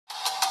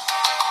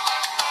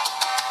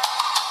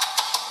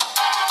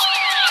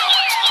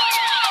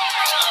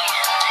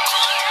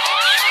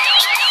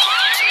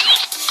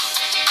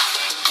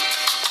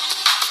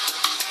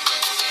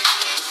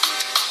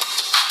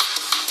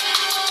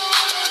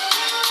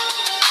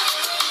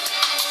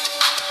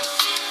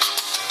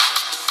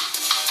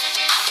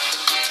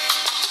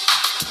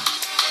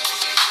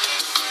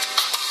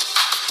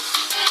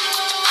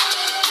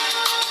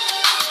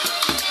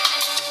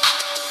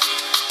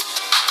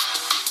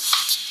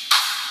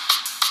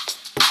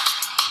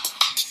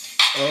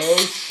Oh,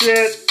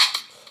 shit.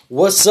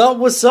 What's up?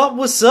 What's up?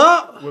 What's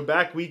up? We're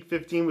back week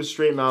 15 with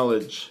Straight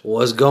Knowledge.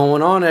 What's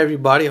going on,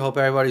 everybody? Hope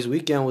everybody's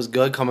weekend was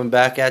good. Coming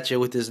back at you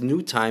with this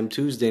new time,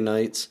 Tuesday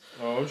nights.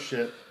 Oh,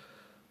 shit.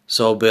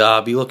 So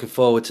be looking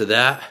forward to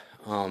that.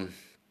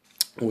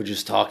 We're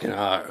just talking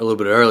a little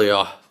bit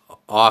earlier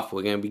off.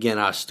 We're going to be getting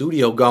our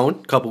studio going.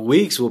 A couple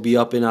weeks, we'll be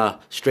up in a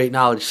Straight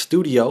Knowledge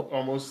studio.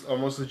 Almost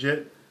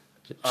legit.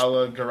 A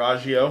la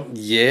Garagio.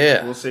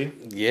 Yeah. We'll see.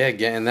 Yeah,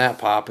 getting that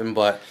popping.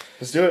 But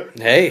Let's do it.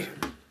 hey,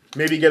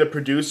 Maybe get a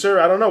producer.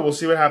 I don't know. We'll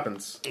see what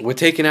happens. we're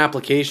taking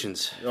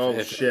applications.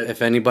 Oh, shit.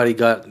 If anybody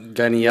got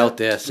any out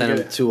there, send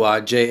them to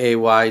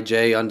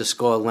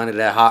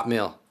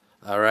JAYJ_Leonard@hotmail.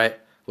 All right?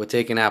 We're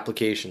taking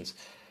applications.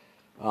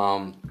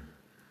 But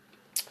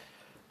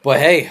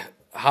hey,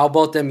 how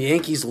about them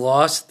Yankees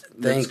lost?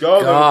 Let's Thank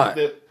go. God.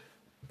 They're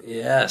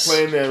Yes.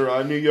 playing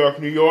their New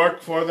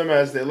York for them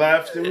as they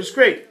left. It was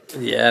great.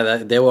 Yeah,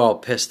 they were all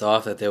pissed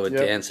off that they were Yep.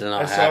 dancing and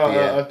I not saw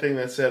happy. a thing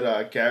that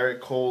said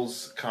Garrett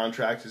Cole's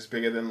contract is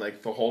bigger than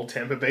like the whole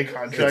Tampa Bay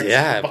contract.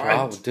 Yeah,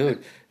 combined. bro,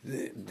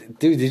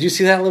 dude, did you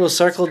see that little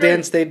circle It's great.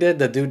 dance they did?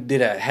 The dude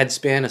did a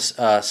headspan,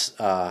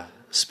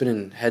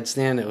 spinning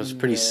headstand. It was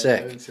pretty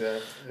sick.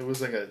 It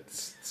was like a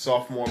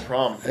sophomore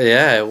prom.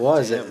 Yeah, it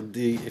was. Damn.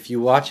 If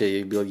you watch it,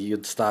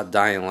 you'd start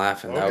dying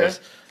laughing. Okay.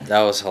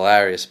 That was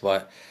hilarious.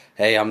 But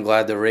hey, I'm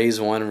glad the Rays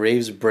won.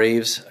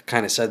 Braves. I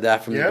kind of said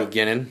that from the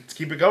beginning. Let's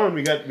keep it going.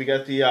 We got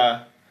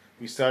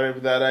we started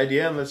with that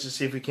idea, and let's just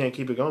see if we can't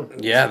keep it going.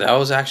 Yeah, that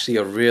was actually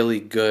a really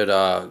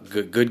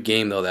good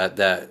game though.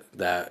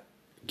 That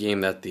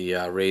game that the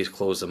Rays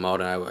closed them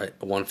out, and I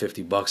won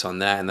 $50 on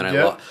that, and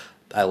then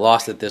I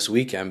lost it this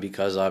weekend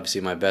because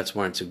obviously my bets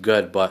weren't too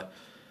good. But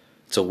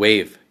it's a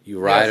wave. You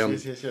ride them.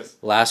 Yes.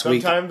 Last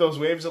week, Sometimes those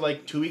waves are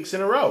like 2 weeks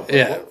in a row. But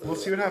Yeah. we'll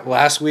see what happens.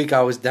 last week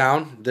I was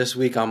down. This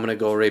week I'm gonna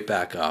go right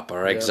back up. All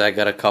right, because I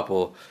got a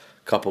couple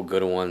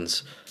good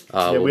ones.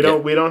 We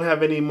don't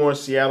have any more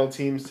Seattle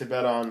teams to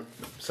bet on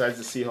besides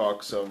the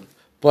Seahawks. So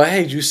But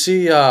hey, did you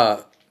see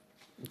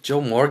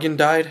Joe Morgan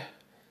died?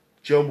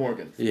 Joe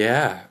Morgan,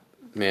 Yeah,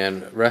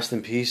 man. Rest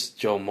in peace,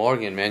 Joe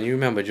Morgan. Man, you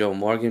remember Joe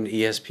Morgan,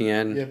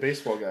 ESPN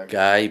baseball guy.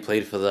 guy. He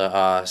played for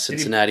the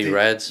Cincinnati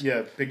Reds.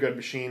 Yeah, Big Red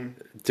Machine.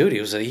 Dude,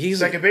 he's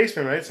Second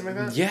baseman, right? Something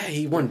like that. Yeah,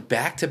 he won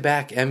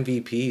back-to-back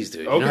MVPs,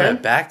 dude. You know Okay.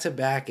 that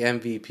back-to-back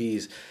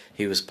MVPs.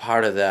 He was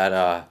part of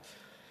that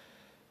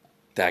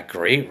that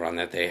great run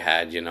that they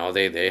had. You know,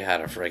 they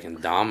had a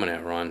freaking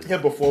dominant run. Yeah,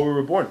 before we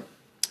were born.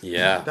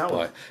 Yeah, That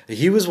one. but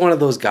he was one of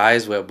those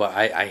guys but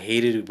I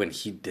hated it when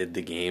he did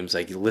the games.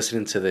 Like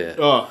listening to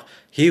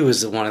he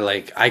was one of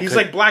like He's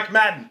like Black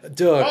Madden.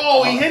 dude.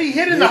 Oh, he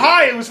hit in the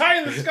high. It was high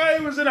in the sky.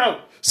 It was an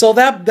out. So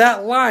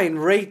that line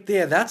right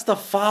there, that's the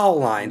foul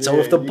line. So Yeah,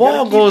 if the you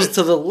ball gotta keep goes it.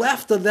 to the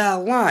left of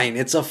that line,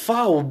 it's a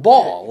foul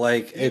ball.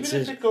 Like Even it's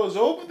if it goes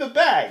over the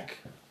bag.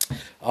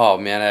 oh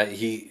man,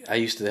 I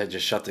used to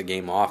just shut the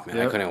game off, man.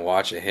 I Yep. couldn't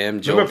watch it. Him,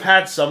 Joe. Remember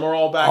Pat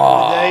Summerall back in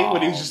the day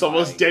when he was just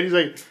almost dead? He's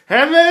like,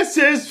 and this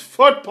is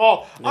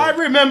football. I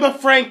remember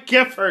Frank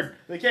Gifford.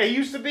 Like, yeah, he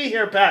used to be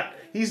here, Pat.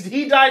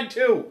 He died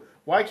too.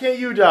 Why can't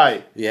you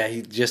die? Yeah,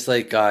 he just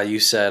like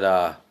you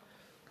said.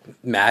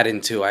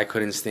 Madden too. I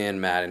couldn't stand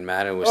Madden.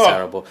 Madden was Oh.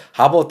 terrible.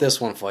 How about this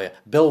one for you,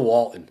 Bill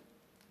Walton?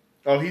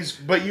 Oh, he's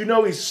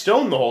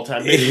stoned the whole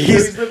time. He's-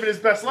 He's living his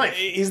best life.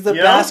 He's the You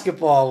know?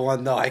 basketball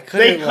one though. I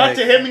couldn't. They cut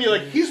to him and you're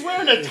like, he's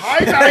wearing a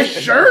tie-dye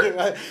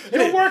shirt?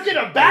 You're working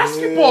a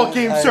basketball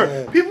game,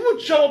 sir. People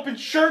would show up in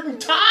shirt and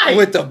tie.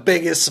 with the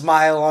biggest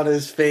smile on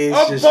his face.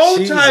 A just bow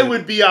tie cheesy.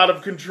 would be out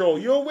of control.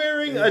 You're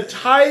wearing a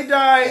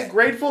tie-dye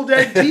Grateful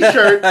Dead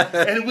t-shirt,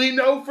 and we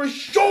know for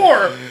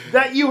sure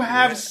that you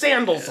have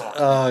sandals on.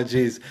 Oh,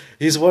 jeez.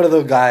 He's one of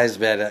those guys,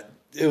 man.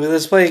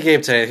 Let's play a game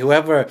today.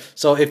 Whoever.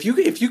 So if you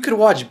could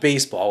watch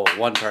baseball with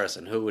one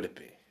person, who would it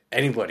be?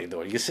 Anybody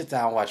though. You sit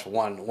down and watch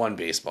one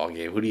baseball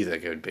game. Who do you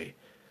think it would be?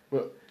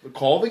 What,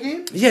 call the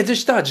game? Yeah,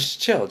 just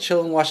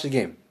chill and watch the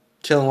game.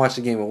 Chill and watch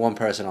the game with one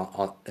person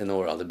in the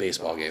world. The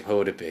baseball game. Who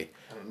would it be?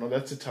 I don't know.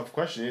 That's a tough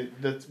question.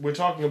 We're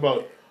talking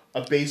about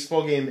a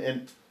baseball game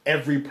and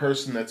every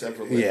person that's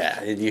ever lived.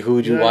 Yeah, and who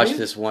would you You know what I watch mean?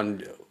 this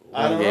one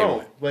I don't game know.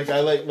 with? Like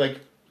I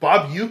like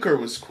Bob Euchre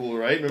was cool,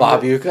 right? Remember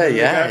Bob that- Euchre, remember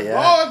yeah, that?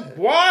 yeah.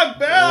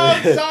 Bob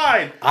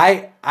outside.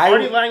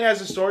 Artie Lang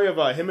has a story of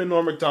him and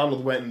Norm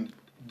Macdonald went and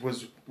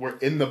were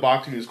in the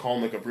box and he was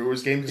calling like a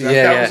Brewers game because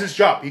that was his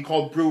job. He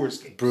called Brewers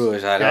games.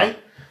 Brewers, I know.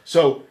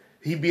 So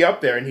he'd be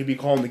up there and he'd be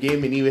calling the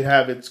game and he would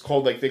have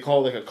they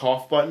call it like a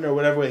cough button or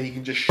whatever. Where he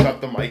can just shut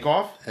the mic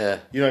off. Yeah.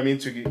 You know what I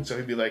mean? So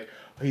he'd be like.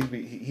 He'd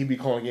be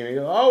calling a game. He'd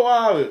go, oh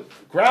wow,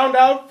 ground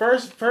out,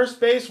 first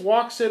base,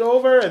 walks it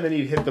over, and then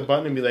he'd hit the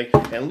button and be like,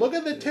 and look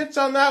at the tits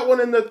on that one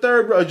in the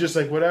third row, just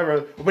like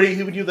whatever. But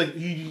he would use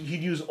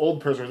he'd use old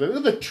person words, like,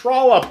 look at the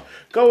trollop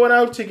going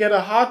out to get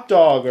a hot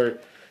dog, or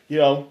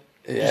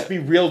just be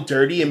real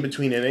dirty in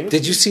between innings.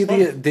 Did you see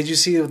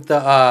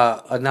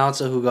the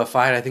announcer who got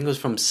fired? I think it was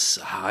from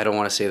I don't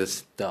want to say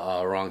this the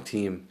wrong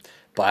team,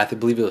 but I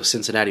believe it was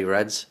Cincinnati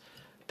Reds.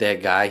 their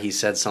guy, he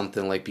said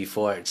something like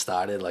before it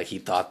started, like he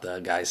thought the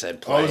guy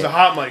said play. Oh, it was a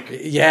hot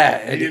mic.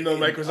 Yeah. He didn't know the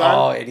mic was on?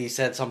 Oh, and he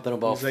said something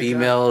about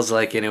females,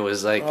 like, and it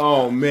was like...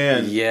 Oh,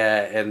 man.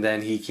 Yeah, and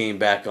then he came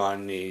back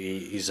on,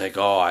 he's like,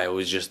 oh, I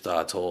was just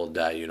told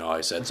that,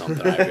 I said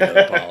something, I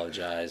really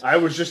apologize. I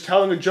was just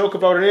telling a joke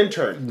about an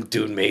intern.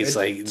 Dude made It's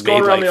like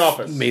the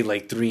office. made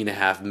like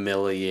 $3.5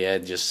 million a year,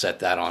 just set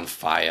that on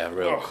fire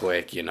real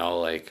quick,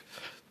 like...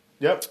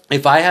 Yep.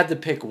 If I had to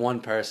pick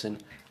one person...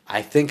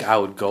 I think I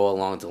would go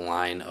along the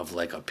line of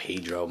like a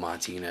Pedro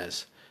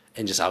Martinez,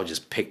 and I would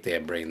just pick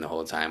their brain the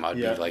whole time. I'd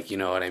be like, you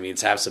know what I mean?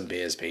 Let's have some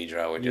beers,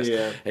 Pedro, and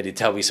and he'd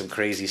tell me some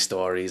crazy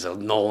stories of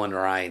Nolan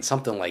Ryan,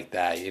 something like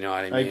that. You know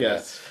what I mean? I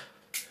guess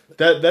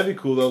that'd be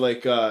cool though.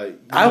 Like, I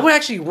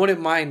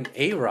wouldn't mind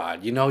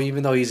A-Rod,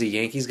 even though he's a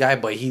Yankees guy,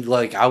 but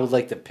I would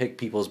like to pick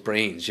people's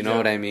brains. You know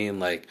what I mean?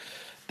 Like,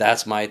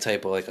 that's my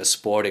type of like a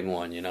sporting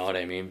one. You know what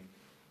I mean?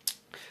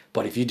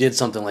 But if you did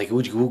something like,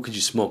 who could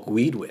you smoke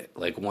weed with?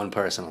 Like one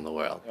person in the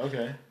world.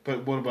 Okay.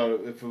 But what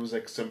about if it was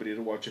like somebody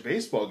to watch a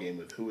baseball game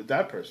with? Who would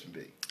that person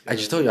be? I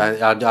just told you,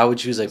 I would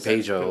choose like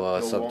Pedro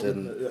or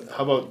something.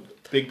 How about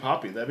Big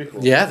Papi? That'd be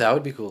cool. Yeah, that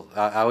would be cool.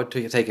 I would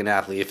take an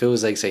athlete. If it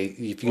was like, say,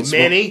 if you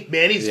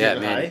Manny's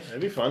getting high. That'd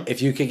be fun.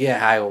 If you could get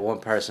high with one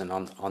person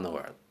on the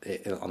world,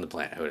 on the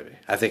planet, who would it be?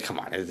 I think, come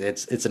on,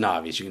 it's an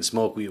obvious. You can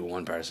smoke weed with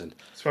one person.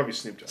 It's probably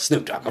Snoop Dogg.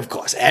 Snoop Dogg, of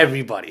course.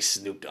 Everybody's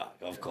Snoop Dogg,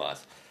 of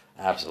course.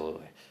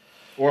 Absolutely.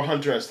 Or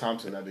Hunter S.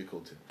 Thompson, that'd be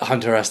cool too.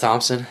 Hunter S.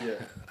 Thompson? Yeah.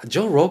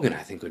 Joe Rogan,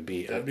 I think, would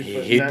be... he'd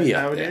be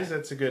up nowadays, there.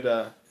 That's a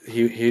good...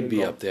 he'd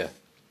be up there.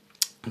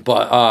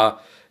 But,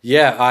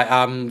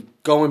 I'm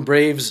going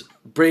Braves,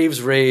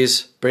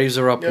 Rays. Braves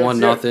are up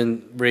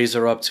 1-0. Rays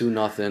are up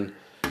 2-0.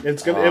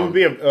 It would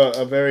be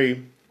a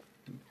very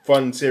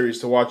fun series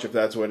to watch if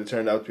that's what it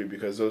turned out to be,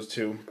 because those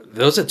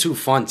are two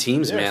fun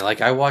teams, man. Like,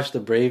 I watched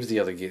the Braves the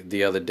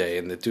other day,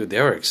 and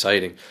they were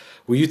exciting.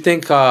 Well, you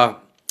think...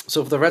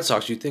 So for the Red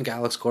Sox, you think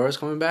Alex Cora is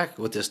coming back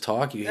with this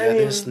talk? You hear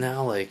this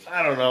now? Like,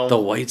 I don't know. The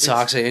White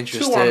Sox are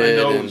interested. Too on the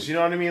nose, you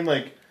know what I mean?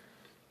 Like,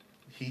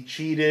 he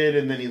cheated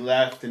and then he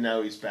left and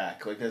now he's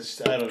back. Like,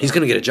 that's, I don't know. He's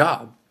going to get a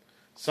job.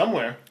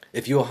 Somewhere.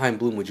 If you were Chaim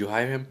Bloom, would you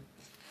hire him?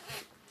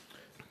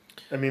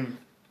 I mean,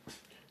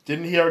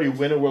 didn't he already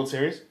win a World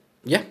Series?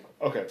 Yeah.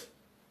 Okay.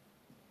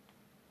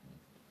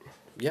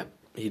 Yep.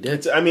 He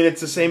did. It's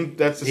the same.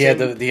 That's the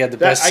same. He had the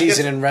best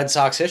season in Red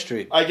Sox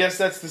history. I guess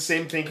that's the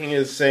same thinking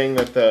as saying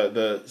that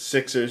the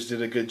Sixers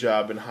did a good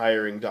job in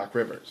hiring Doc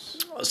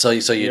Rivers. So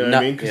you know what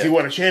I mean? Because he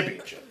won a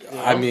championship. You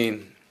know? I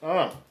mean,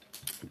 oh,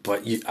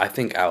 but I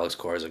think Alex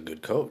Cora is a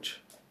good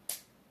coach.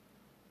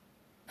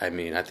 I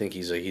mean, I think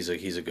he's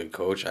a good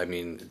coach. I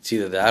mean, it's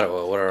either that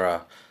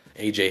or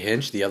AJ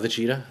Hinch, the other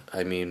cheetah.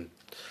 I mean,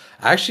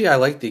 actually, I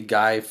like the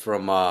guy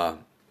from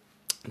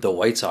the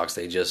White Sox.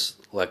 They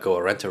just let go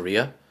of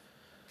Renteria.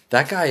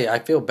 That guy, I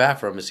feel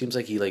bad for him. It seems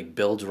like he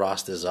builds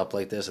rosters up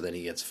like this, and then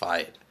he gets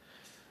fired.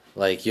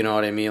 Like, you know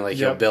what I mean? Like,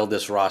 he'll build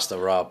this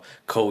roster up,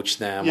 coach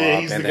them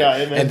up, he's and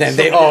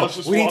then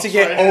we need to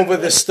get over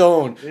the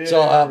stone.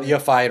 So you're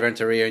fired,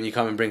 Renteria, and you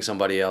come and bring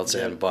somebody else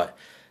in. But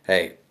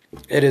hey,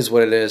 it is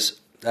what it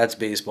is. That's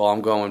baseball. I'm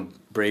going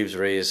Braves,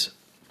 Rays.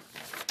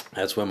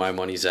 That's where my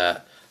money's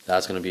at.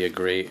 That's going to be a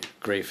great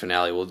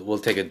finale. We'll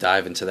take a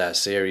dive into that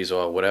series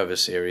or whatever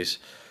series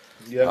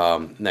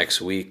next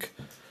week.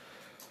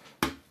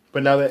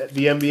 But now that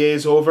the NBA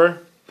is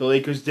over, the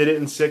Lakers did it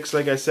in 6,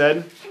 like I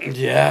said.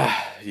 Yeah.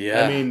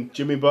 I mean,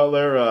 Jimmy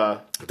Butler...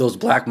 Those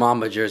Black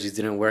Mamba jerseys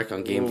didn't work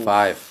on Game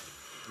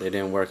 5. They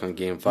didn't work on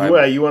Game 5.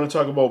 Yeah, you want to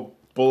talk about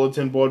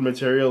bulletin board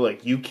material?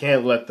 Like, you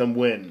can't let them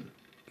win.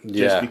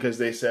 Just because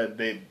they said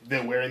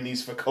they're wearing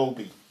these for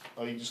Kobe.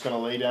 Are you just going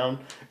to lay down?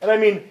 And I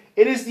mean,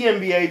 it is the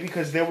NBA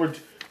because there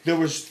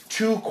was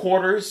 2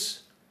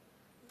 quarters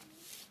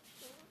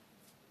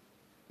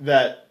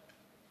that...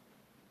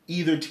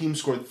 either team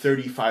scored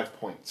 35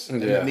 points,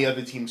 and then the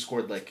other team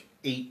scored,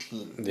 18.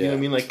 You know what I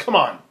mean? Like, come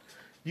on.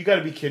 You got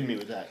to be kidding me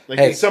with that. Like,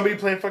 is somebody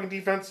playing fucking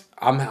defense?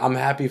 I'm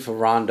happy for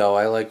Rondo.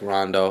 I like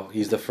Rondo.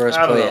 He's the first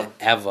player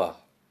ever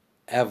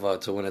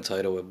to win a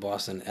title with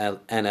Boston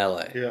and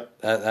LA. Yeah.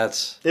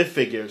 That's... It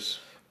figures.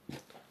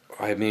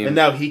 I mean... And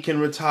now he can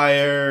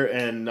retire,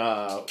 and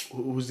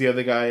who's the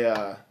other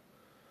guy?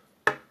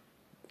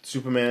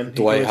 Superman.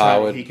 Dwight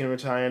Howard. He can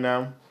retire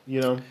now,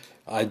 you know?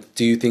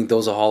 Do you think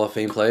those are Hall of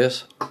Fame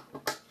players?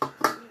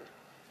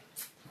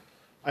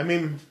 I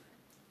mean,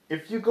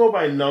 if you go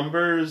by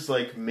numbers,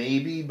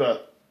 maybe,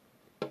 but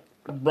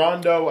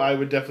Rondo, I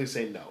would definitely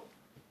say no.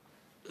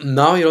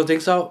 No, you don't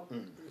think so?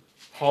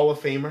 Hall of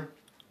Famer?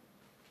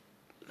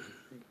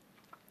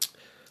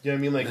 You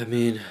know what I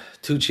mean?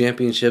 2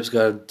 championships,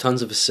 got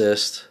tons of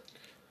assists.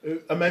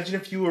 Imagine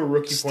if you were a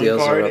rookie point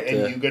guard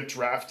and you got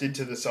drafted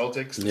to the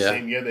Celtics the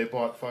same year they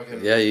bought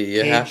fucking you're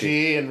KG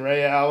happy. And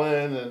Ray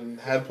Allen and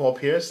had Paul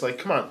Pierce. Like,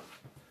 come on.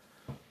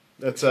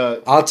 That's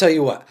I'll tell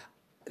you what.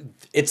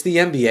 It's the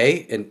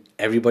NBA, and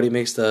everybody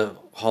makes the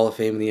Hall of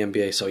Fame in the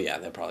NBA, so yeah,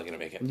 they're probably going to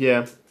make it.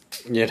 Yeah.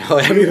 You know,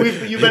 I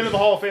mean, you've been to the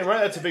Hall of Fame, right?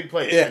 That's a big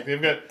place. Yeah. Like,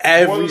 they've got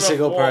every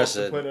single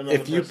person.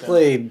 If you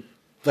played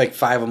like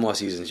 5 or more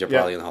seasons, you're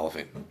probably in the Hall of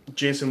Fame.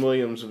 Jason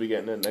Williams will be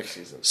getting it next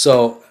season.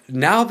 So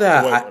now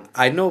that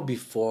I know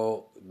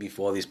before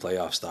these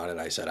playoffs started,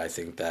 I said I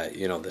think that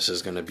this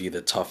is going to be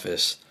the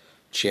toughest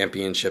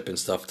championship and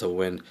stuff to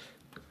win.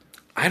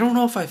 I don't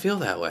know if I feel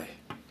that way.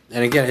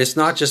 And again, it's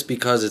not just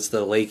because it's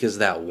the Lakers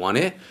that won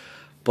it,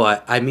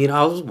 but I mean,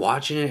 I was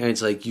watching it and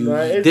it's like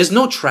there's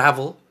no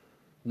travel,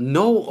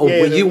 no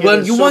away. You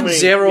won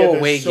 0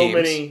 away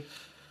games.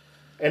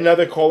 And now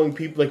they're calling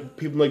people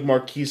like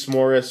Marquise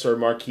Morris or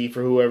Marquise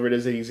or whoever it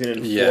is that he's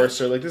an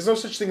enforcer. Like, there's no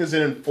such thing as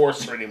an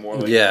enforcer anymore.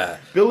 Like,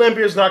 Bill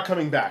Laimbeer's not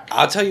coming back.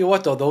 I'll tell you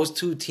what, though, those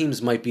two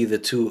teams might be the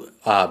two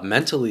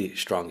mentally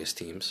strongest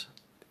teams.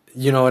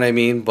 You know what I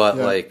mean? But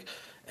like,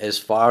 as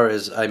far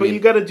as but you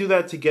got to do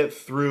that to get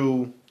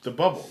through the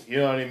bubble. You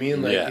know what I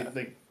mean? Like,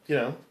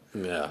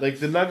 like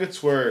the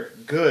Nuggets were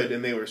good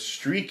and they were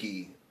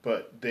streaky,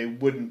 but they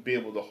wouldn't be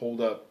able to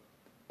hold up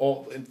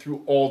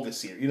through all the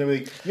series. You know what I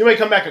mean? You might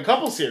come back a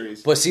couple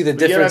series. But see, the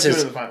difference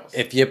is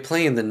if you're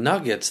playing the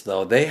Nuggets,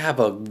 though, they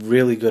have a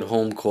really good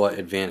home court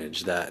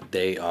advantage that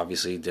they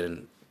obviously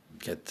didn't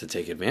get to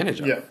take advantage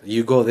of. Yeah.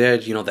 You go there,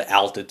 the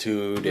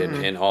altitude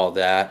and all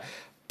that,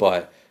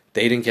 but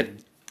they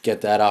didn't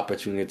get that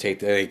opportunity to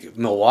take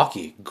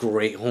Milwaukee,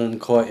 great home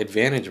court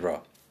advantage,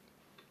 bro.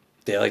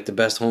 They're like the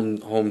best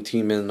home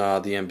team in the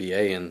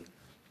NBA, and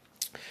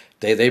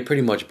they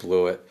pretty much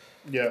blew it.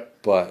 Yeah.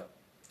 But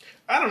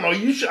I don't know.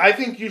 I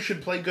think you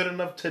should play good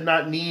enough to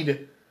not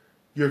need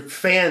your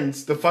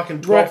fans, the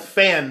fucking 12th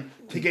fan,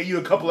 to get you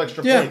a couple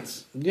extra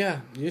points.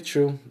 Yeah, you're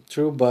true.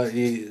 But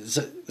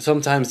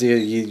sometimes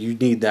you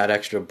need that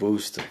extra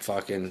boost to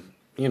fucking,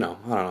 I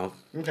don't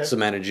know,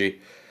 some energy.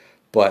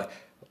 But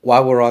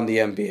while we're on the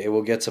NBA,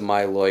 we'll get to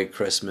my Lloyd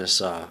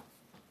Christmas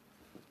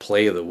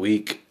play of the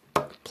week.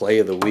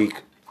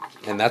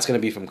 And that's going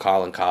to be from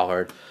Colin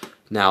Cowherd.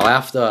 Now,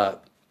 after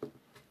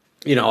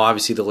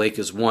obviously the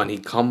Lakers won, he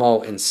come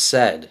out and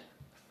said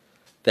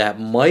that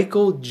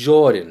Michael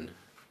Jordan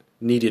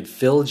needed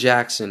Phil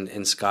Jackson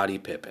and Scottie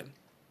Pippen.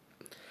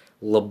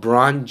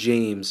 LeBron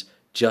James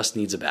just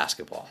needs a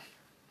basketball.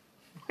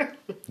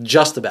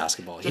 Just a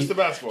basketball.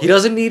 He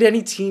doesn't need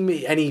any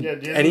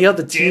any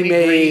other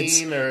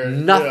teammates,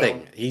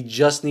 nothing. He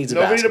just needs a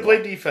basketball. Nobody to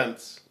play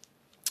defense.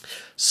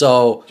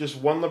 So just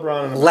one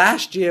LeBron.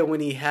 Last year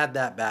when he had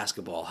that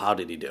basketball, how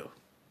did he do?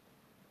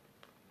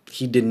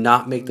 He did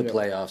not make the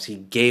playoffs. He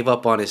gave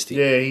up on his team.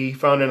 Yeah, he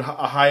found a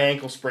high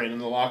ankle sprain in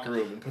the locker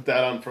room and put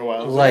that on for a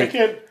while.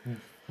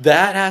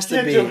 That has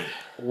to be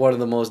one of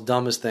the most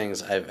dumbest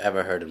things I've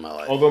ever heard in my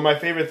life. Although my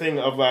favorite thing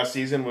of last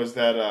season was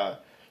that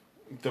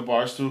the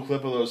Barstool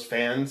clip of those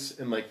fans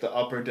in like the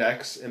upper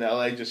decks in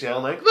LA just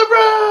yelling like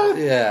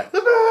LeBron,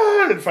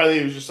 LeBron, and finally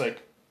he was just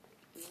like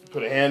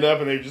put a hand up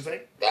and they were just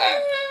like. Ah!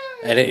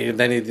 And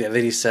then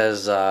he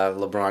says,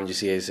 LeBron, you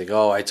see, he's like,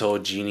 "Oh, I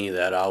told Jeannie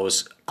that I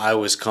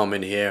was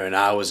coming here and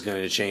I was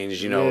going to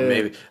change.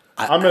 Maybe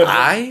I'm going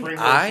to bring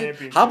her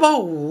championship. How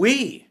about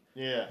we?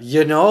 Yeah,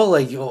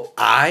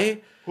 I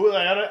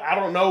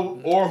don't know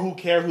or who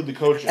care who the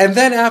coach is." And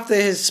then after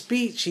his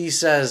speech, he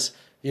says,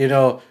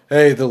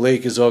 "Hey, the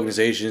Lakers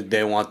organization,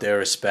 they want their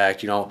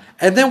respect.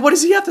 And then what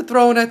does he have to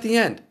throw in at the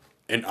end?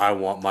 And I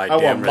want my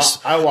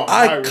respect. I want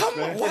my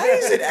respect. Why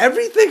is it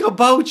everything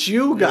about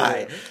you,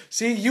 guy? Yeah.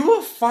 See, you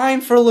were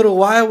fine for a little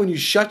while when you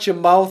shut your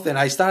mouth, and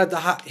I started to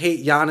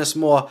hate Giannis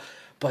more.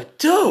 But,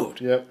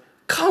 dude,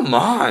 come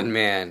on,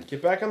 man.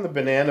 Get back on the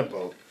banana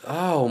boat.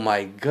 Oh,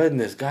 my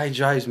goodness. Guy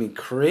drives me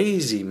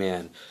crazy,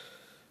 man.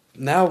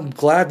 Now I'm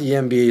glad the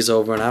NBA's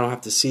over, and I don't have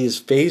to see his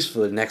face for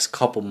the next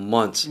couple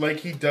months.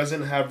 Like he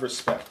doesn't have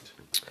respect.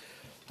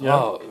 Yeah.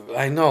 Oh,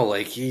 I know.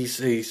 Like, he's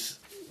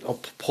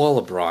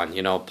poor LeBron,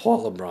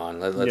 poor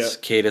LeBron. Let's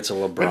cater to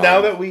LeBron. But now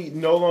that we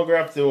no longer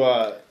have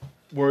to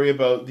worry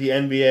about the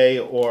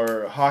NBA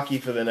or hockey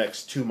for the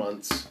next 2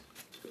 months,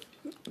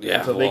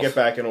 until they get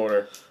back in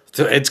order.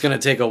 It's going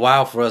to take a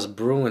while for us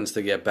Bruins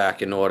to get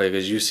back in order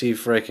because you see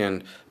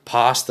freaking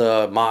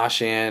Pasta,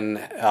 Marchand,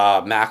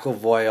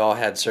 McAvoy all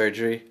had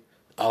surgery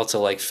out to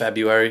like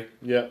February.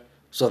 Yeah.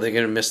 So they're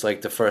going to miss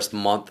like the first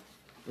month.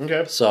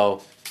 Okay.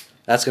 So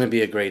that's going to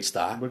be a great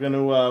start. We're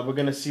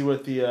gonna see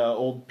what the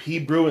old P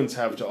Bruins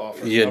have to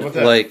offer. Yeah,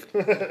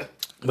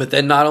 but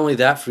then not only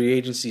that, free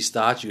agency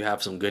starts. You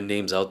have some good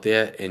names out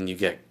there, and you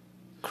get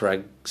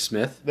Craig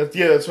Smith.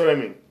 That's what I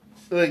mean.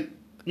 Like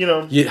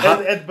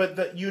but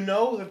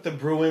that the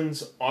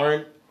Bruins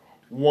aren't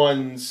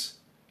ones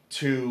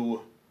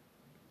to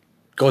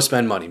go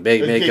spend money,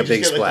 make a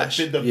big splash.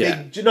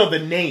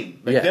 The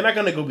name. They're not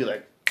gonna go be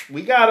like,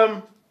 we got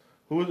him.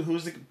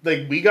 Who's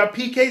we got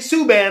PK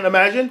Subban?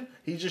 Imagine.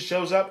 He just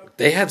shows up.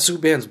 They had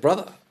Subban's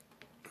brother,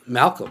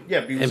 Malcolm,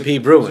 and P.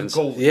 Bruins.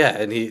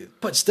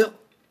 But still,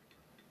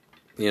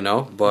 he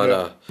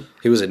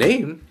was a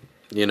name,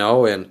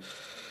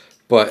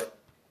 but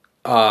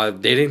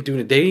they didn't do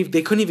it.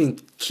 They couldn't even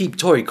keep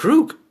Torrey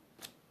Krug.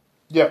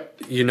 Yeah,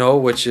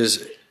 which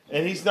is,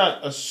 and he's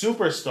not a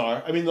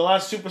superstar. I mean, the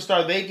last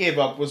superstar they gave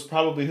up was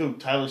probably who?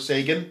 Tyler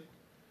Sagan.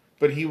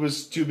 but he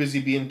was too busy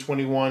being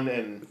 21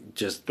 and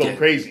just going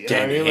crazy.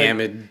 Getting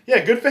hammered.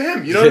 Yeah, good for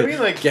him. You know what I mean?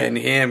 Like getting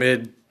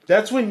hammered.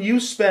 That's when you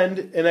spend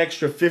an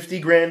extra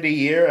 $50,000 a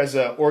year as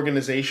an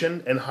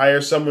organization and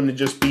hire someone to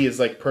just be his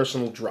like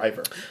personal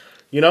driver.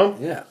 You know?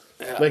 Yeah.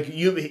 Like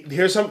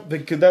here's some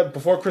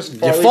before Chris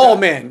Farley your fall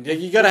died, man.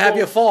 You gotta have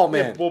your fall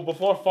man. Yeah, well,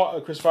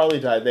 before Chris Farley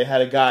died, they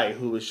had a guy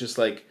who was just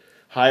like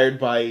hired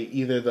by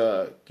either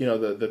the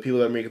people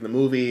that are making the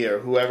movie or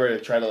whoever to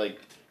try to like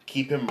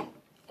keep him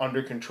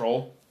under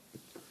control.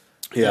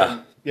 Yeah.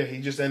 And, yeah, he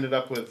just ended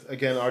up with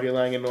again Artie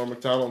Lang and Norm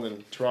Macdonald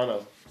in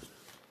Toronto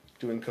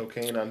doing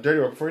cocaine on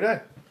Dirty Work before he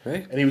died.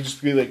 Right. And he would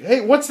just be like,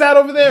 "Hey, what's that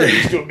over there?" And he'd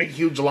just do a big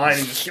huge line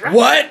and just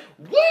what?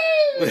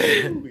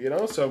 Woo! You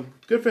know, so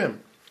good for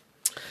him.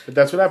 But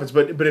that's what happens.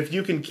 But if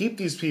you can keep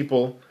these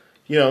people,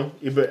 you know,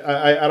 but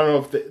I don't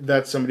know if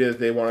that's somebody that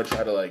they want to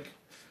try to like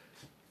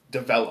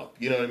develop.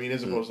 You know what I mean?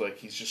 As opposed to like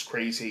he's just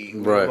crazy.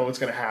 We don't know what's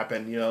gonna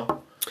happen. You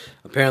know.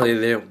 Apparently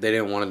they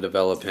didn't want to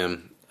develop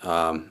him.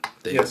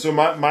 So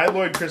my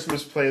Lloyd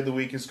Christmas play of the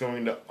week is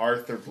going to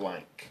Arthur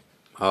Blank.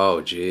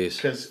 Oh, jeez.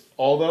 Because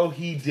although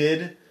he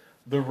did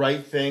the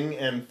right thing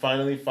and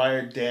finally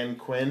fired Dan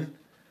Quinn,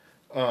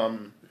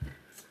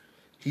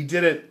 he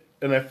did it.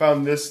 And I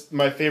found this,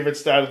 my favorite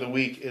stat of the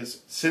week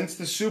is since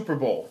the Super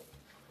Bowl,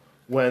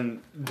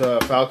 when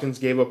the Falcons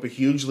gave up a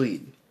huge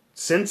lead,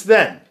 since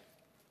then,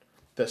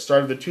 the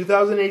start of the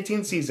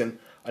 2018 season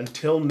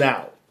until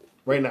now,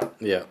 right now,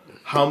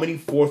 how many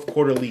fourth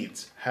quarter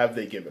leads have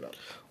they given up?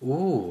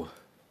 Ooh.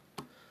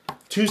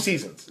 2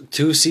 seasons.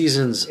 2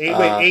 seasons.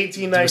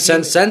 18,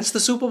 19. Since the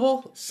Super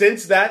Bowl?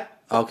 Since that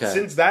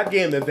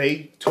game that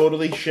they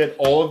totally shit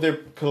all of their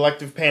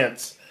collective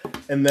pants.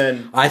 And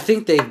then I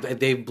think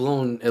they've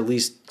blown at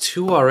least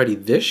 2 already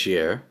this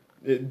year.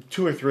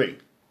 2 or 3.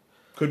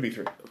 Could be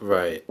 3.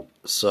 Right.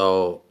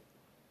 So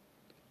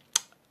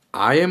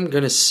I am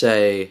going to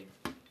say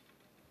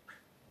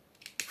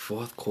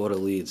fourth quarter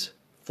leads.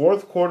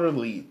 Fourth quarter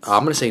leads.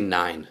 I'm going to say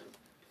 9.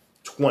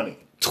 20.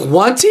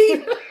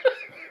 20?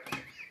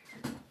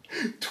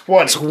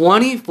 20.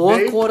 20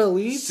 fourth quarter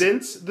leads?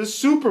 Since the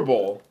Super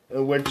Bowl,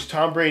 in which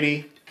Tom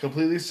Brady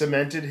completely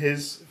cemented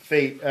his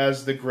fate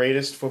as the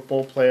greatest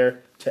football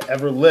player to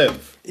ever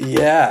live.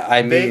 Yeah,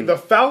 I mean... The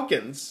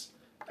Falcons,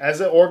 as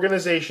an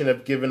organization,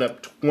 have given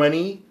up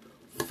 20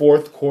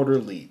 fourth quarter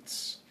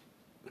leads.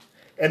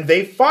 And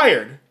they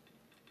fired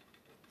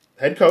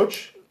head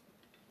coach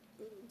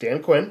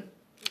Dan Quinn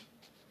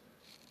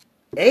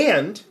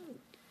and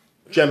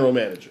general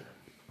manager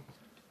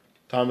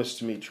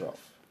Thomas Dimitroff,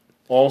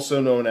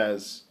 also known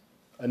as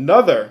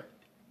another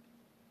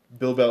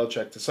Bill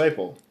Belichick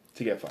disciple,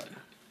 to get fired.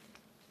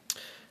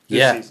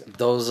 Season.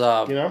 Those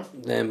you know,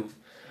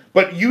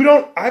 but you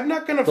don't. I'm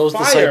not going to fire. Those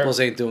disciples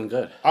ain't doing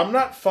good. I'm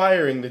not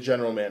firing the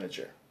general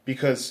manager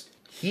because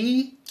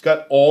he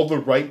got all the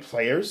right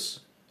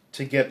players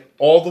to get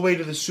all the way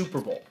to the Super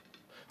Bowl.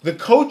 The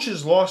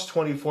coaches lost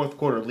 24th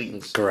quarter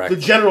leads. Correct. The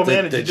general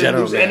manager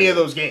didn't lose any of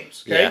those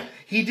games. Okay, yeah.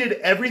 He did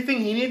everything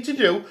he needed to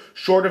do,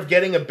 short of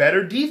getting a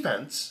better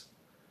defense,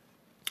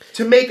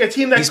 to make a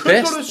team that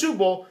could go to the Super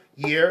Bowl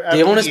year after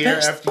year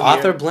after year.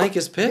 Arthur Blank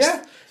is pissed.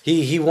 Yeah.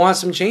 He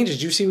wants some changes.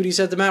 Did you see what he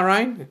said to Matt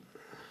Ryan?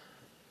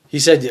 He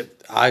said,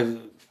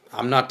 I'm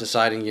not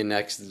deciding your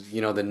next,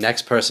 the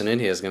next person in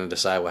here is going to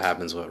decide what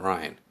happens with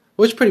Ryan.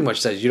 Which pretty much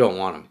says you don't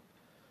want him.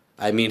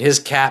 I mean, his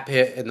cap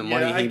hit and the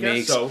money he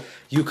makes,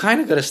 you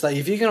kind of got to start.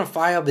 If you're going to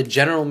fire the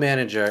general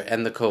manager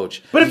and the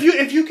coach. But if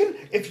you can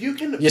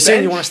you're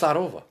saying you want to start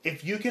over.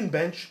 If you can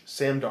bench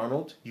Sam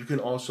Darnold, you can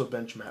also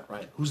bench Matt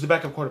Ryan. Who's the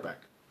backup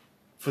quarterback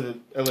for the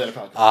Atlanta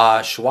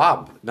Falcons?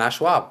 Schwab. Matt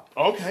Schwab.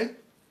 Okay.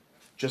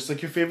 Just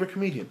like your favorite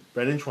comedian,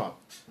 Brendan Schwab.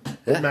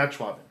 Yeah. Matt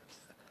Schwab.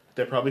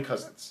 They're probably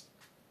cousins.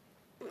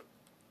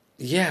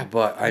 Yeah,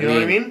 but you know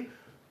what I mean?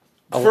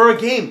 For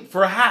a game,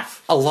 for a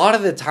half. A lot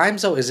of the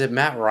times, though, is it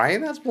Matt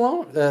Ryan that's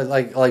blowing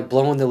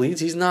the leads?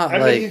 He's not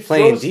he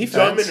playing throws defense.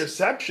 Dumb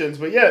interceptions,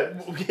 but yeah,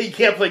 he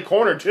can't play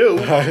corner too.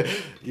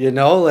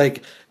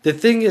 The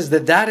thing is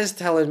that is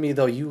telling me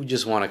though you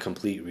just want a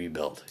complete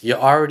rebuild. You're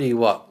already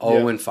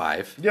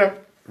 0-5. Yeah.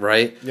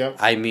 Right? Yeah.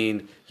 I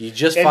mean, you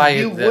just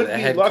fired the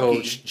head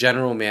coach,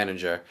 general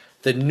manager.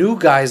 The new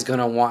guy's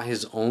gonna want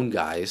his own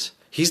guys.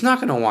 He's not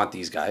gonna want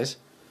these guys.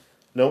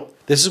 Nope.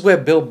 This is where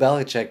Bill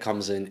Belichick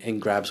comes in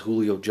and grabs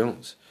Julio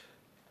Jones.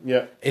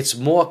 Yeah. It's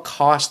more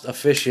cost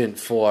efficient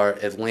for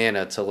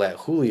Atlanta to let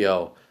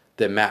Julio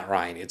than Matt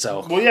Ryan. It's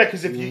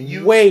because if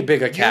you way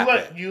bigger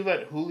cap. You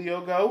let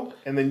Julio go,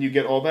 and then you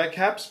get all that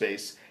cap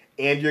space,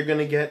 and you're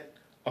gonna get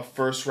a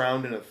first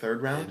round and a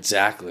third round.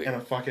 Exactly. And a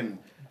fucking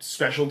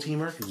special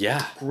teamer.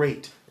 Yeah.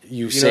 Great.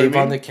 You save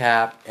on the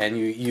cap, and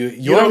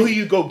you know who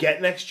you go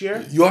get next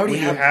year. You already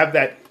have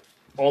that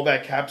all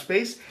that cap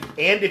space,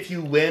 and if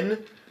you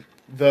win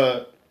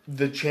the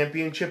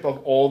championship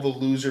of all the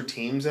loser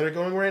teams that are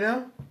going right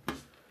now,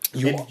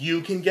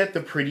 you can get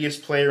the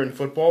prettiest player in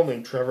football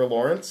named Trevor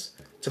Lawrence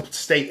to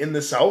stay in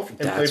the South. And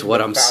that's play what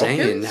for I'm the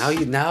Falcons.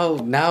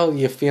 saying. Now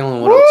you're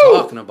feeling what I'm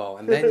talking about,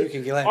 and then you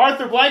can get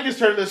Arthur Blank has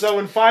turned this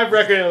 0-5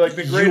 record into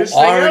the greatest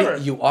thing ever.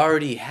 You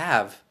already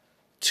have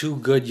two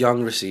good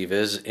young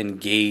receivers in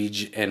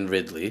Gage and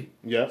Ridley.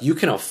 Yeah. You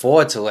can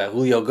afford to let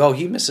Julio go.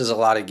 He misses a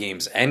lot of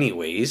games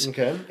anyways.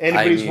 Okay.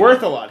 But he's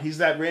worth a lot. He's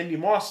that Randy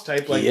Moss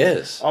type. Like, he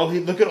is. Oh,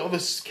 look at all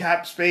this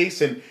cap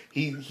space, and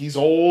he's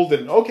old,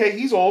 and okay,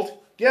 he's old.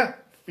 Yeah,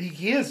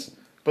 he is.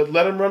 But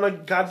let him run a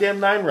goddamn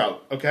 9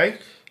 route, okay?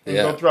 And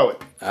don't throw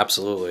it.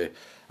 Absolutely.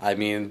 I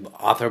mean,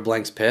 Arthur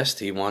Blank's pissed.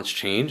 He wants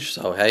change.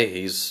 So, hey,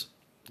 he's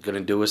going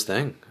to do his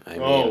thing. I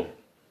mean,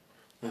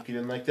 look, he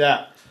didn't like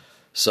that.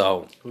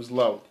 So. It was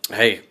low.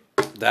 Hey,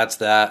 that's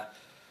that.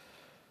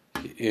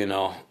 You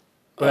know.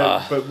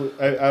 But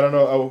I don't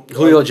know.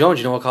 Julio Jones,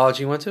 you know what college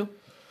he went to?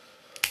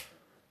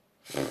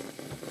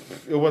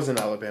 It wasn't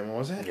Alabama,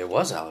 was it? It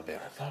was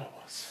Alabama. I thought it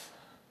was.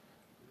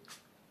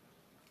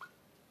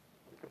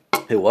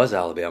 It was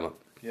Alabama.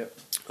 Yep.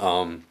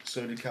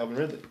 So did Calvin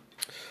Ridley.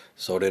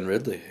 So did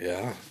Ridley,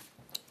 yeah.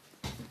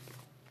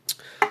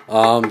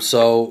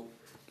 So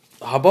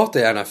how about the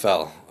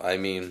NFL? I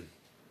mean,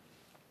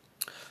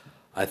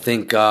 I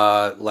think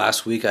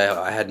last week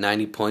I had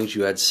 90 points.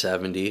 You had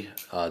 70.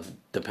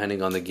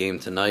 Depending on the game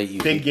tonight,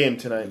 Big game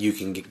tonight. You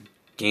can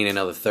gain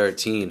another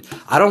 13.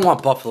 I don't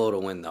want Buffalo to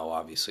win though.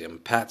 Obviously, I'm a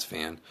Pats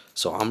fan,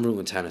 so I'm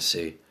rooting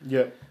Tennessee.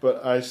 Yeah,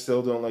 but I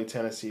still don't like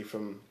Tennessee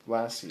from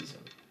last season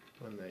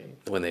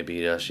when they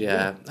beat us.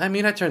 Yeah, I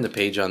mean, I turned the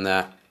page on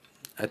that.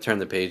 I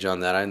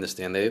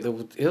understand. It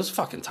was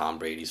fucking Tom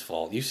Brady's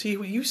fault. You see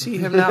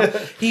him now.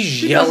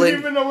 He's yelling. He doesn't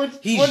even know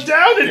what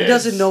down it is. He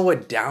doesn't know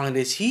what down it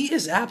is. He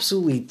is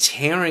absolutely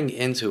tearing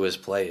into his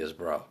players,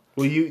 bro.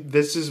 Well,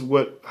 this is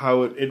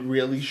how it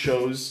really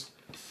shows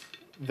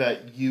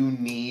that you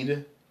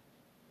need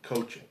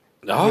coaching.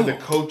 Oh. The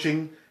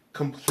coaching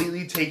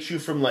completely takes you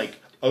from like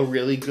a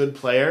really good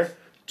player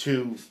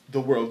to the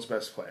world's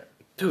best player.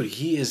 Dude,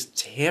 he is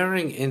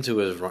tearing into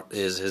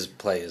his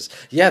players.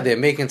 Yeah, they're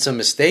making some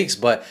mistakes,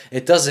 but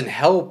it doesn't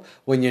help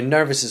when you're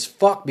nervous as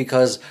fuck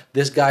because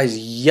this guy's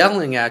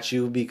yelling at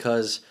you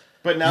because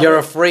you're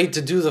afraid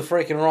to do the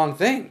freaking wrong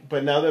thing.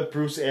 But now that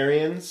Bruce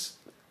Arians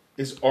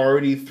is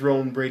already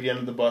thrown Brady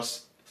under the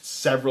bus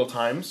several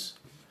times,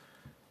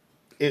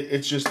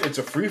 it's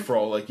a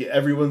free-for-all. Like,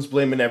 everyone's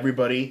blaming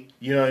everybody.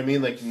 You know what I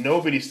mean? Like,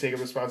 nobody's taking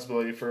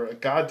responsibility for a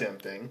goddamn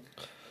thing.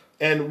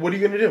 And what are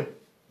you going to do?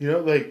 You know,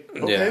 like,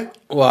 okay. Yeah.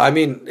 Well, I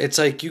mean, it's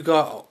like I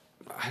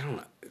don't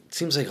know. It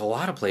seems like a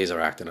lot of players are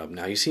acting up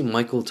now. You see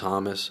Michael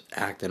Thomas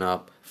acting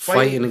up,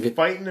 fighting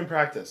in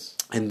practice.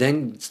 And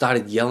then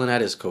started yelling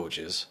at his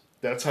coaches.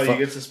 That's how you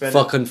get suspended.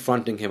 For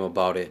confronting him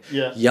about it.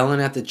 Yeah.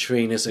 Yelling at the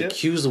trainers,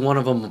 accused one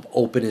of them of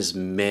opening his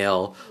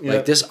mail. Yeah.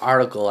 Like, this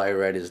article I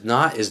read is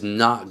not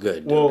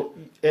good. Dude. Well,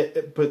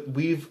 but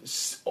we've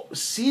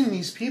seen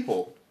these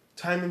people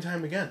time and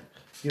time again.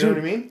 You know what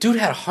I mean? Dude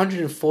had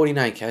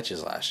 149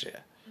 catches last year.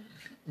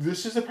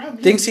 This is the problem.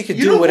 Thinks he could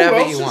do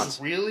whatever he wants.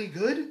 Is really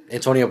good?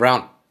 Antonio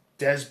Brown.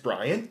 Des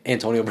Bryant.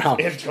 Antonio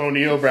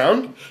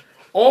Brown.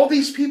 All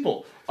these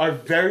people are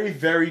very,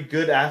 very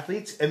good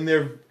athletes, and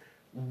they're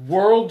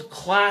world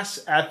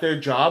class at their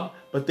job,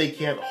 but they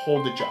can't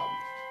hold a job.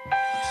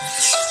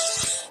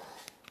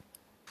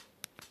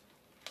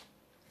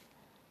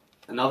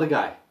 Another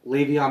guy,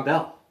 Le'Veon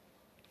Bell.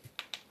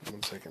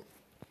 1 second.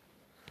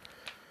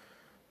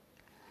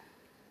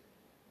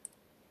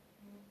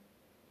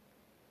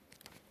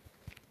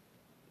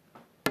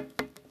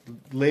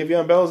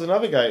 Le'Veon Bell is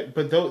another guy,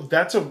 but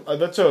that's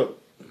a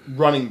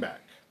running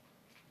back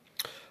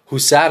who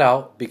sat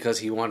out because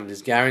he wanted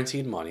his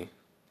guaranteed money.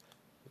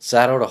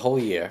 Sat out a whole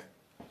year.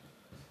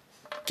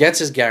 Gets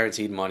his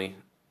guaranteed money,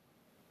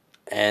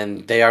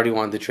 and they already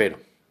wanted to trade him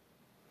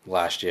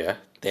last year.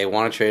 They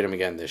want to trade him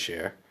again this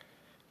year.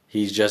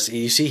 He's just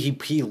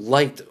he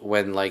liked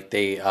when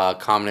they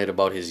commented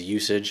about his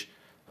usage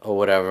or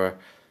whatever.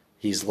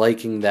 He's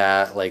liking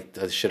that, like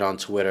the shit on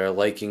Twitter,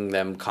 liking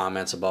them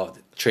comments about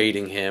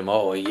trading him.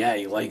 Oh yeah,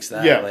 he likes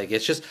that. Yeah. Like,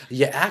 it's just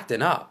you're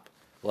acting up.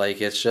 Like,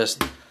 it's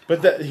just.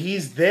 But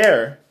he's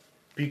there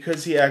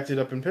because he acted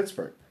up in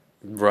Pittsburgh.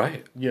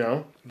 Right. You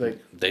know,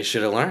 like they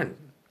should have learned.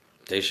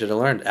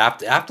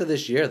 After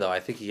this year, though, I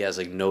think he has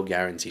no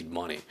guaranteed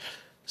money.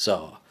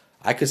 So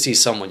I could see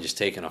someone just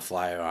taking a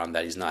flyer on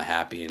that he's not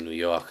happy in New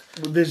York.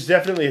 There's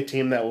definitely a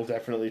team that will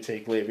definitely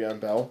take Le'Veon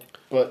Bell.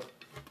 But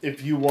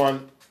if you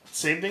want,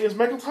 same thing as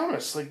Michael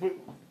Thomas. Like,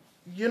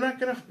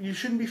 you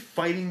shouldn't be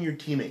fighting your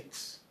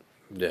teammates.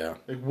 Yeah.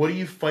 Like, what are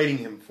you fighting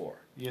him for?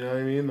 You know what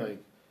I mean? Like,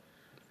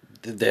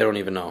 they don't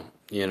even know.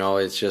 You know,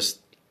 it's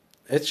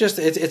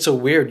a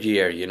weird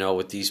year,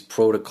 with these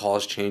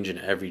protocols changing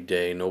every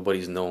day.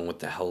 Nobody's knowing what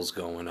the hell's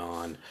going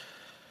on.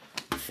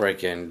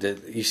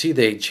 You see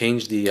they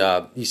changed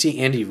you see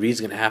Andy Reid's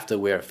going to have to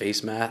wear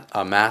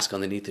a mask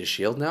underneath his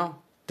shield now?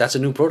 That's a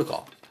new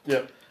protocol.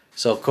 Yep.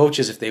 So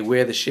coaches, if they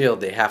wear the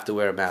shield, they have to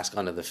wear a mask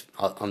under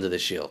the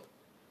shield.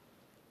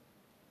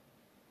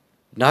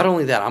 Not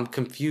only that, I'm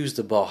confused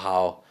about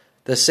how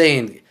they're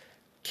saying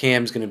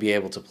Cam's going to be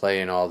able to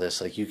play and all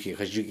this, like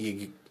because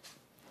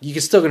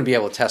you're still going to be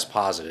able to test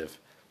positive,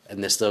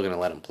 and they're still going to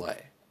let him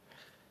play.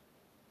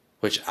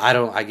 Which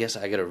I guess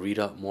I got to read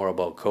up more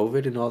about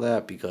COVID and all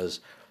that, because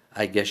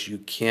I guess you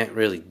can't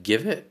really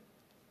give it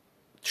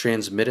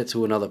transmit it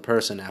to another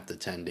person after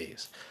 10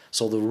 days.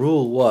 So the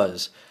rule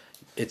was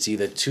it's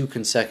either 2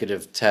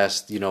 consecutive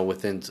tests,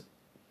 within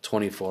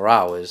 24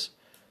 hours,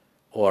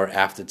 or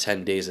after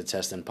 10 days of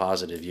testing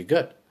positive, you're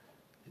good.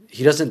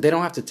 They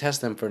don't have to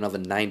test them for another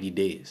 90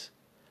 days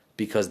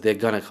because they're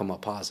going to come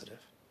up positive.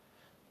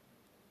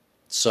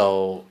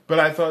 So, but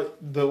I thought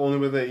the only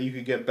way that you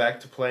could get back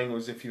to playing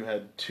was if you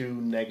had 2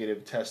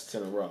 negative tests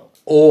in a row.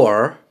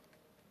 Or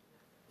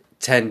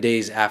 10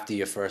 days after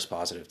your first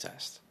positive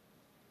test.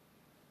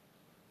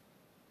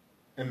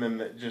 And then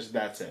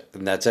that's it.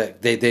 And that's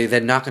it.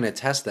 They're not going to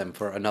test them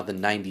for another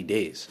 90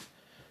 days.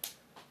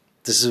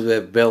 This is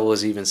what Bill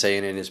was even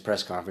saying in his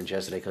press conference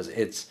yesterday, because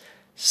it's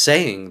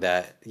saying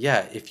that,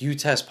 if you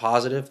test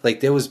positive, like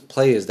there was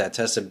players that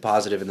tested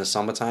positive in the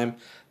summertime,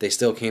 they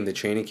still came to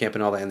training camp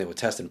and all that, and they were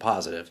testing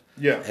positive.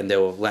 Yeah. And they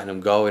were letting them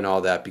go and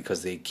all that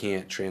because they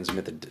can't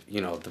transmit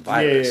the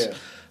virus. Yeah.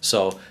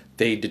 So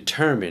they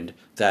determined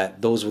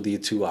that those were the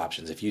 2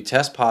 options. If you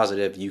test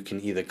positive, you can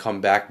either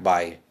come back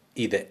by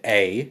either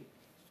A,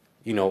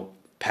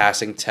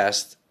 passing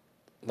test,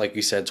 like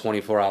you said,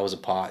 24 hours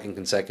apart in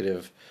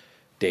consecutive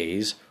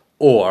days,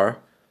 or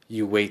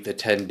you wait the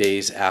 10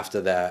 days after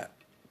that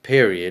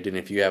period, and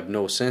if you have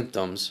no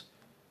symptoms,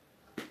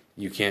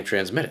 you can't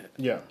transmit it.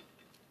 Yeah.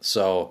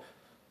 So,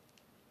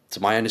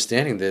 to my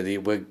understanding,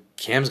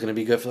 Cam's going to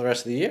be good for the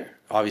rest of the year,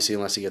 obviously,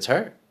 unless he gets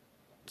hurt.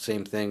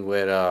 Same thing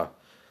with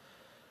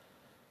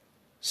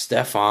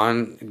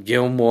Stephon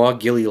Gilmore,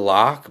 Gilly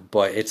Locke,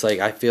 but it's like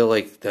I feel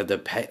like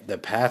the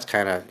Pats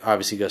kind of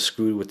obviously got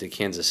screwed with the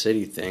Kansas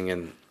City thing,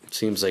 and it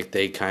seems like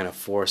they kind of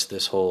forced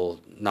this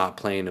whole not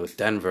playing with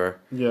Denver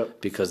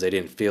because they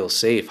didn't feel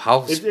safe.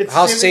 How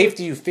safe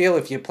do you feel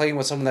if you're playing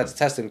with someone that's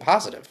testing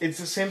positive? It's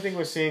the same thing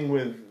we're seeing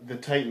with the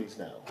Titans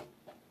now.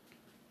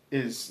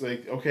 Is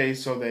like, okay,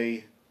 so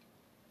they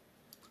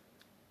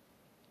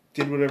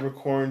did whatever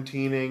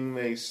quarantining,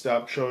 they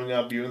stopped showing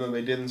up, even though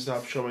they didn't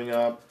stop showing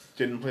up,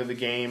 didn't play the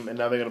game, and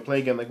now they're going to play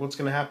again. Like, what's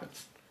going to happen?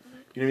 You know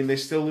what I mean? They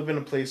still live in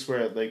a place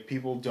where, like,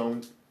 people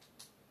don't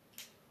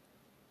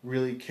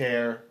really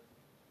care,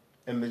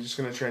 and they're just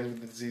going to transmit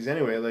the disease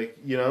anyway. Like,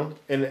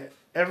 and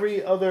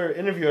every other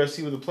interview I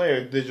see with a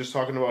player, they're just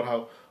talking about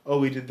how, oh,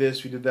 we did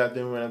this, we did that,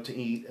 then we went out to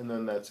eat, and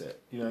then that's it.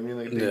 You know what I mean?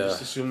 Like, they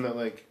just assume that,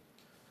 like,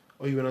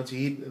 oh, you went out to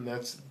eat, and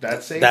that's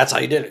safe? That's how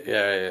you did it.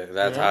 Yeah.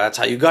 That's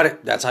how you got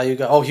it. That's how you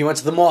got. Oh, he went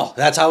to the mall.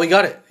 That's how we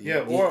got it.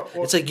 Yeah, or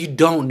it's like you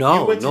don't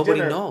know. You went to Nobody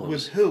dinner knows.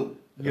 with who?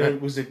 You know,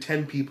 was there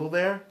 10 people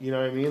there? You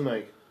know what I mean?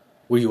 Like,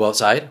 were you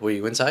outside? Were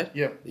you inside?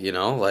 Yeah.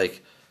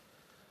 Like,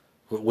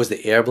 was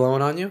the air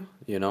blowing on you?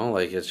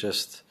 Like it's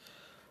just.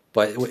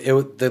 But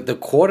the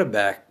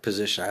quarterback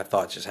position, I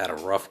thought, just had a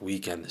rough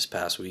weekend this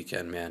past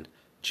weekend, man.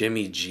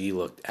 Jimmy G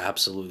looked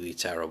absolutely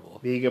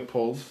terrible. Did he get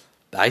pulled?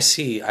 I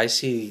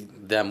see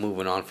them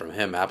moving on from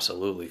him,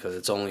 absolutely, because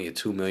it's only a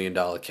 $2 million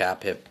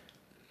cap hit.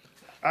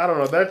 I don't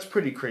know. That's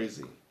pretty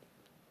crazy.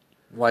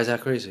 Why is that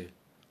crazy?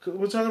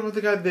 We're talking about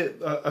the guy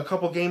that a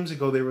couple games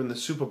ago they were in the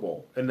Super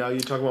Bowl, and now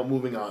you're talking about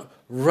moving on.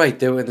 Right,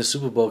 they were in the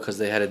Super Bowl because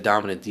they had a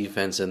dominant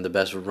defense and the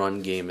best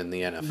run game in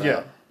the NFL.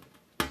 Yeah,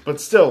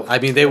 but still, I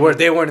mean, they weren't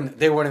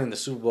in the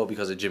Super Bowl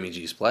because of Jimmy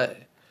G's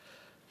play,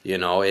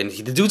 And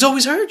the dude's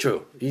always hurt,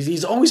 Drew.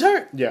 He's always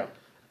hurt. Yeah.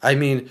 I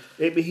mean,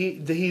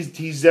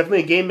 he's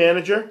definitely a game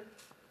manager,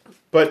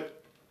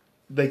 but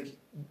like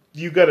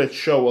you got to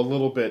show a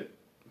little bit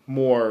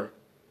more,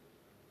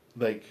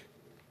 like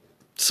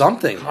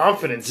something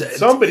confidence.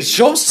 Somebody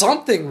show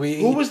something.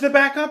 Who was the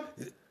backup?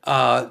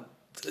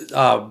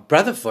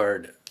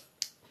 Rutherford.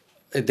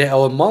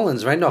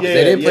 Mullins, right? No,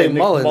 they didn't play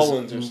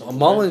Mullins.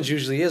 Mullins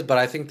usually is, but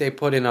I think they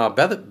put in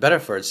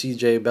Bedford,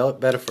 C.J.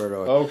 Bedford,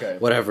 or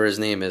whatever his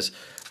name is,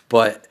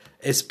 but.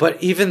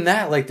 But even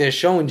that, like they're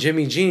showing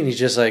Jimmy G, and he's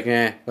just like,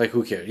 like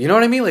who cares? You know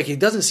what I mean? Like he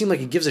doesn't seem like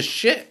he gives a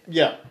shit.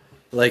 Yeah.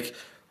 Like,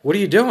 what are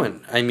you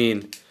doing? I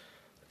mean,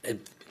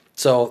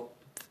 so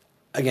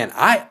again,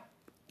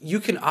 you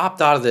can opt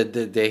out of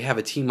they have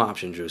a team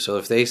option, Drew. So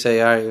if they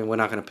say, all right, we're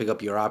not going to pick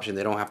up your option,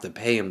 they don't have to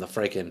pay him the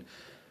freaking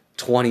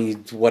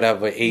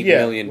 $8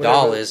 million,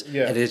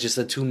 and it's just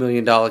a $2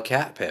 million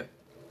cap hit,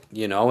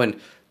 and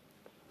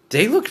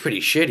they looked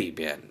pretty shitty,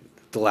 man.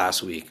 The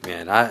last week,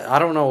 man. I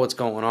don't know what's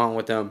going on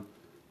with them.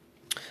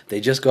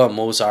 They just got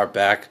Mozart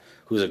back,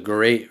 who's a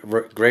great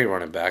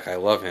running back. I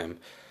love him.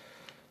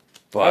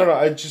 But I don't know.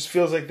 It just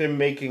feels like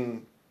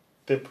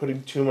they're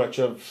putting too much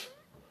of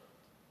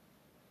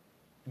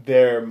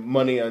their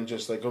money on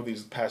just like, oh,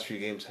 these past few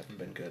games haven't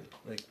been good.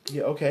 Like,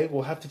 yeah, okay,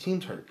 well, half the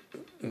team's hurt.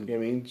 You know what I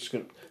mean?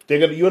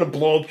 You want to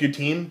blow up your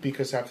team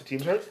because half the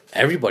team's hurt?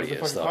 Everybody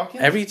is, though.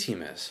 Every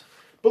team is.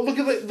 But look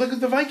at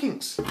the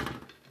Vikings.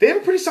 They have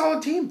a pretty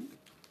solid team.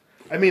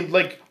 I mean,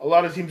 like a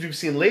lot of teams we've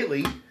seen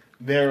lately,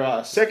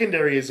 their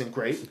secondary isn't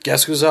great.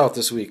 Guess who's out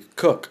this week?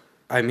 Cook.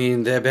 I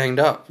mean, they're banged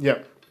up.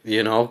 Yeah.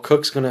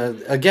 Cook's going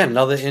to, again,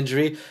 another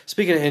injury.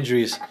 Speaking of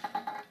injuries,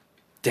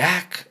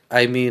 Dak,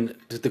 I mean,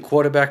 the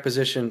quarterback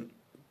position,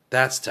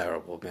 that's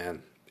terrible,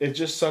 man. It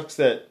just sucks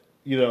that,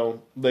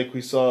 like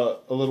we saw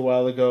a little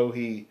while ago,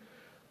 he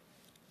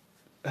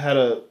had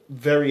a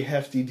very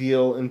hefty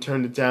deal and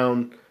turned it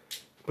down.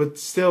 But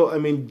still, I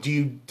mean,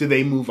 do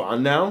they move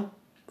on now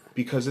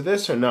because of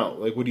this or no?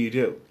 Like, what do you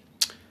do?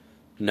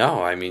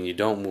 No, I mean, you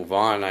don't move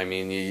on. I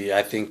mean,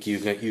 I think you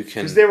can.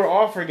 Because they were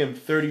offering him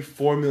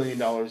 $34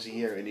 million a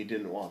year and he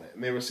didn't want it.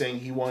 And they were saying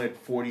he wanted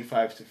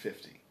 45 to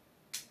 50.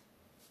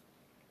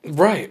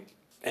 Right.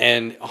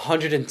 And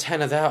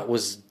 110 of that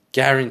was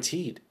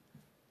guaranteed.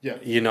 Yeah.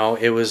 You know,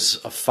 it was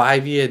a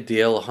 5-year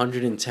deal,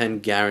 110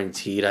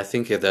 guaranteed. I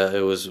think it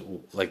was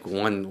like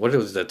what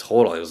was the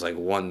total? It was like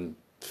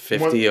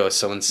 150 or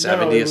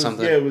 170 or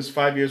something. Yeah, it was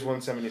 5 years,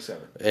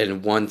 177.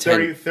 And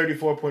 110.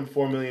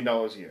 $34.4 million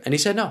a year. And he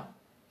said no.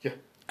 Yeah.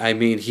 I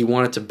mean, he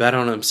wanted to bet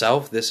on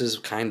himself. This is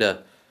kind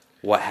of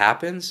what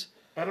happens.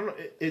 I don't know.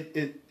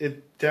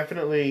 It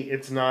definitely,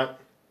 it's not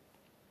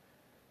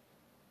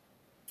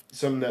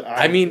something that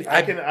I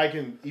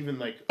can even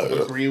like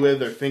agree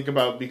with or think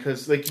about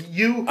because like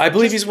I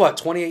believe he's what,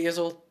 28 years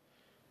old?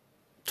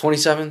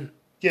 27?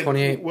 Yeah,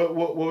 28?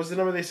 What was the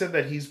number they said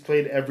that he's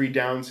played every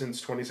down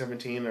since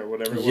 2017 or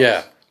whatever it was?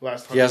 Yeah.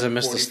 Last he hasn't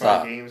missed a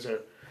stop. Games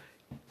or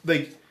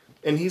like,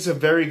 and he's a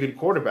very good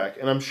quarterback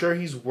and I'm sure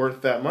he's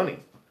worth that money.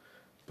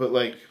 But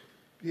like,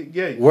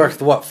 yeah.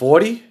 Worth what,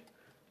 40?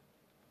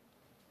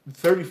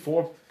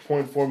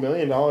 $34.4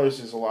 million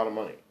is a lot of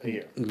money a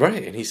year.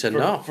 Right, and he said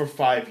no. For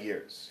 5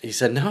 years. He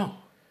said no.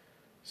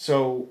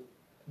 So,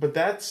 but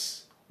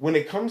that's, when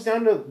it comes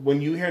down to,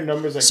 when you hear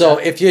numbers like so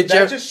that, if you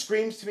that just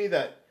screams to me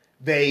that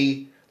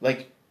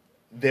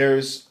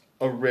there's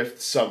a rift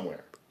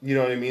somewhere. You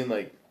know what I mean?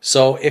 Like,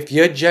 so if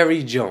you're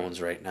Jerry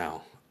Jones right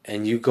now,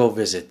 and you go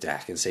visit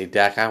Dak and say,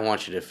 Dak, I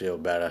want you to feel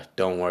better.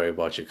 Don't worry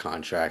about your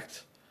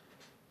contract.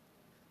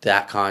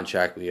 That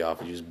contract we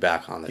offered you is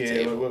back on the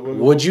table.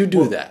 Would you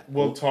do that?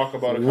 We'll talk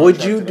about it.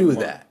 Would you do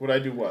that? Would I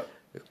do what?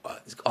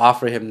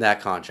 Offer him that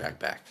contract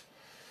back.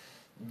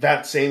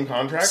 That same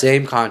contract?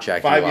 Same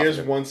contract. 5 years,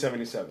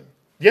 177.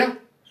 Yeah.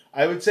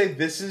 I would say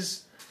this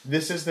is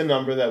the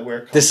number that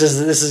we're... This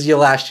is your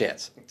last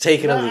chance.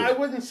 Take it or leave it. I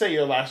wouldn't say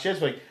your last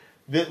chance. Like,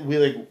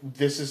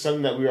 this is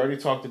something that we already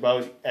talked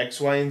about,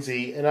 X, Y, and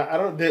Z. And I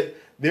don't...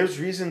 There's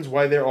reasons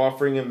why they're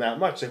offering him that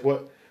much. Like,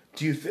 what...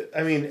 Do you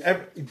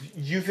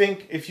you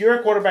think if you're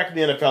a quarterback in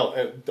the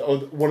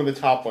NFL, one of the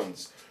top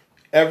ones,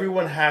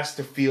 everyone has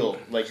to feel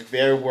like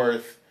they're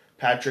worth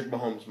Patrick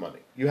Mahomes' money.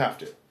 You have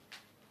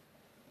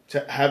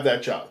to have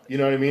that job. You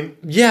know what I mean?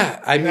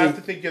 Yeah, I mean, you have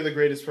to think you're the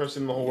greatest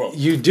person in the whole world.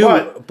 You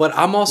do, but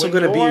I'm also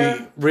going to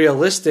be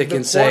realistic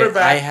and say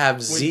I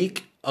have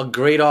Zeke, a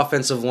great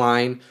offensive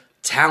line,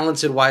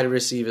 talented wide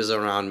receivers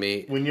around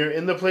me. When you're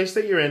in the place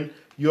that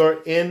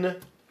you're in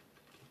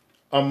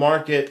a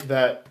market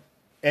that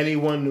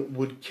anyone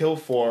would kill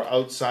for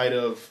outside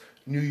of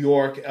New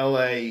York,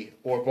 L.A.,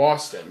 or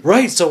Boston.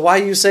 Right, so why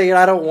are you saying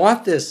I don't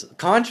want this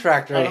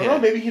contract right here? I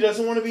don't know, maybe he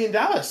doesn't want to be in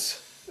Dallas.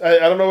 I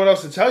don't know what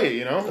else to tell you,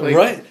 you know? Like,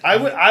 right. I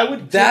would I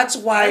would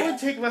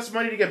take less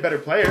money to get better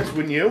players,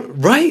 wouldn't you?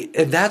 Right,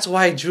 and that's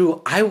why,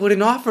 Drew, I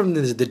wouldn't offer him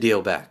the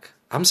deal back.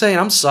 I'm saying,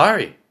 I'm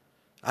sorry.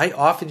 I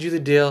offered you the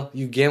deal,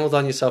 you gambled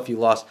on yourself, you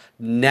lost.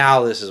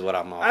 Now this is what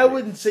I'm offering. I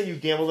wouldn't say you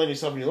gambled on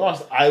yourself and you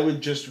lost. I would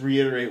just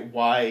reiterate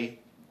why...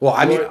 Well,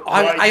 I mean,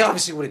 I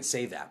obviously wouldn't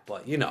say that,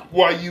 but, you know.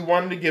 Why you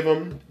wanted to give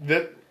him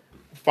the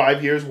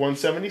 5 years,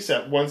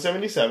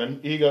 177.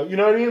 You go, you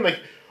know what I mean? Like,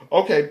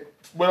 okay,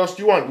 what else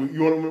do you want?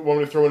 You want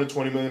me to throw in a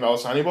 $20 million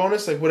signing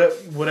bonus? Like,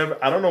 whatever.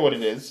 I don't know what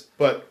it is,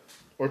 but...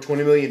 Or $20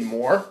 million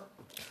more?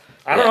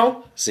 I don't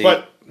know. See,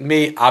 but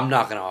me, I'm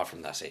not going to offer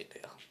him that same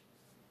deal.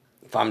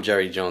 If I'm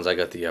Jerry Jones, I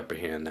got the upper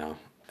hand now.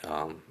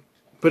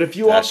 But if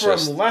you offer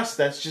him less,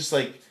 that's just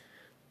like...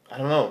 I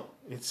don't know.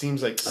 It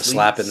seems like... A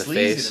slap in the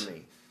face. To me.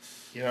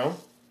 You know?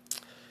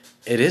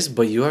 It is,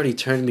 but you already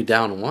turned me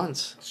down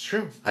once. It's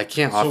true. I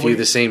can't offer you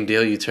the same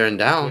deal you turned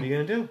down. What are you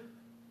going to do?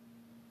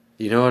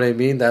 You know what I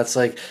mean? That's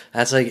like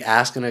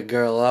asking a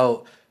girl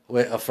out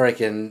with a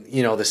freaking,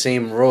 the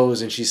same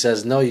rose and she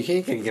says, no, you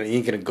ain't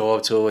going to go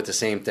up to her with the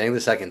same thing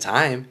the second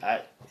time.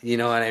 You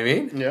know what I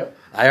mean? Yeah.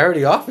 I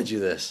already offered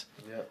you this.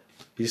 Yeah.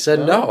 You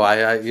said no.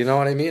 I you know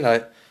what I mean?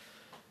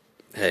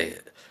 Hey,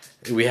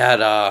 we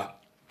had,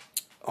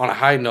 on a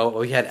high note,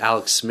 we had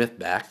Alex Smith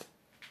back.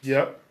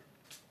 Yep.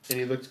 And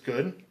he looked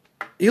good.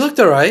 He looked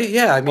all right,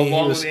 yeah. I mean,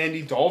 Along with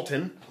Andy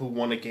Dalton, who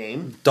won a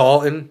game.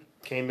 Dalton.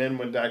 Came in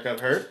when Dak got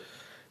hurt.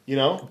 You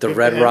know? The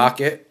Red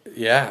Rocket,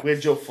 yeah. We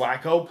had Joe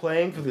Flacco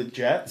playing for the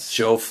Jets.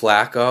 Joe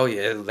Flacco,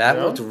 yeah. That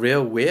looked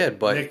real weird,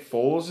 but... Nick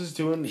Foles is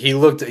doing...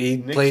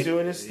 Nick's played,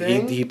 doing his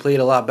thing. He played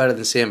a lot better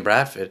than Sam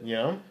Bradford.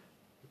 Yeah.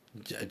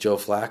 Joe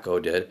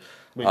Flacco did.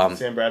 Wait, did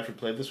Sam Bradford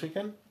play this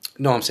weekend?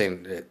 No, I'm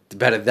saying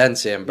better than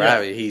Sam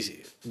Bradford. Yeah. He's...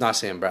 Not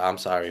Sam Bradford, I'm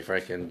sorry,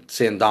 freaking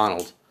Sam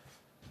Donald.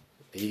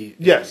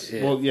 Yes.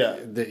 Well, yeah.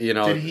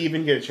 Did he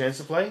even get a chance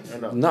to play? Or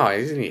no? No,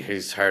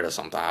 he's hurt or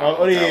something.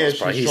 His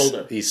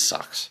shoulder. He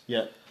sucks.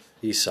 Yeah.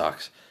 He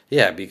sucks.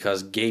 Yeah,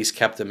 because Gase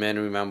kept him in,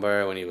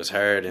 remember, when he was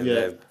hurt.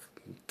 And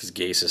because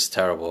Gase is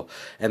terrible.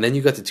 And then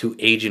you got the two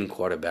aging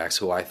quarterbacks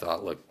who I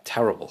thought looked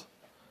terrible.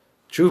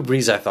 Drew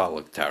Brees, I thought,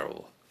 looked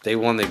terrible. They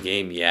won the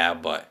game, yeah,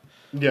 but...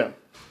 Yeah.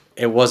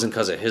 it wasn't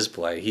because of his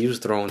play. He was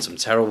throwing some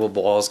terrible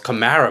balls.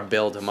 Kamara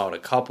bailed him out a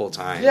couple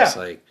times. Yeah.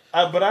 Like,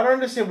 but I don't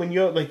understand when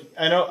you're like,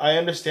 I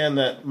understand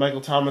that Michael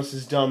Thomas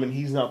is dumb and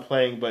he's not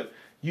playing, but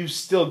you've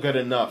still got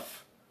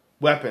enough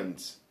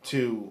weapons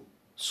to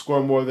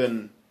score more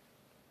than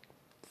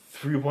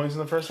 3 points in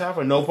the first half,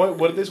 or no point.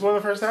 What did they score in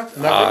the first half?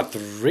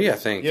 3, I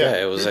think.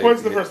 Yeah, it was 3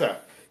 points in the first half.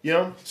 You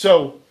know,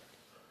 so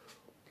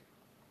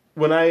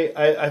when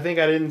I think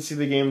I didn't see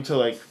the game until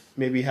like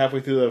maybe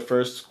halfway through the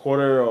first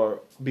quarter or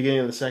beginning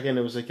of the second.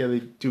 It was like, yeah, they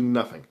do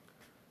nothing.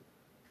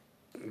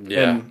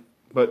 Yeah,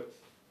 but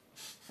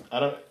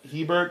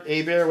Hebert,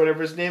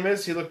 whatever his name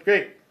is, he looked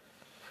great.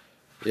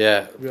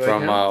 Yeah, like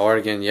from him?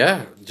 Oregon.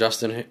 Yeah,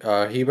 Justin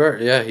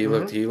Hebert. Yeah, he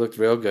looked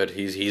real good.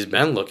 He's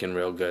been looking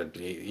real good.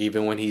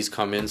 Even when he's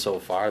come in so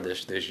far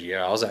this year,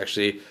 I was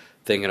actually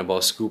thinking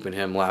about scooping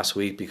him last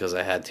week because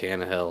I had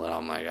Tannehill, and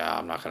I'm like,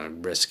 I'm not gonna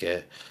risk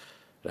it.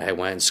 But I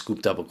went and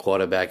scooped up a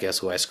quarterback. Guess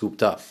who I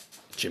scooped up?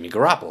 Jimmy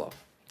Garoppolo.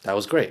 That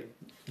was great.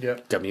 Yeah,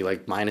 got me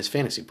like minus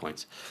fantasy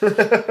points.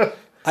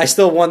 I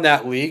still won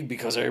that league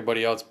because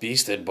everybody else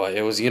beasted, but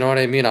it was, you know what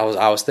I mean.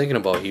 I was thinking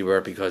about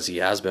Hebert because he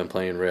has been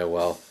playing real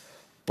well.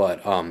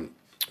 But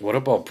what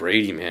about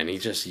Brady, man? He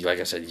just, like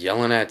I said,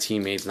 yelling at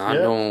teammates, not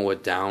knowing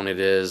what down it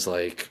is.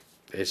 Like,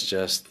 it's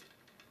just...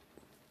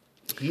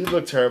 He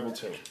looked terrible,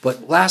 too.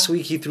 But last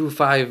week he threw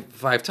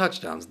five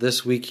touchdowns.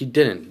 This week he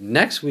didn't.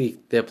 Next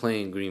week they're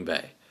playing Green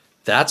Bay.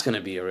 That's going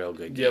to be a real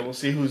good game. Yeah, we'll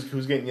see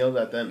who's getting yelled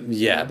at then.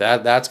 Yeah,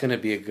 that's going to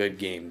be a good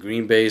game.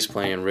 Green Bay's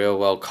playing real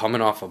well,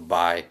 coming off a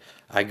bye.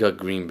 I got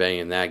Green Bay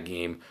in that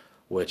game,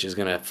 which is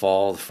going to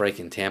fall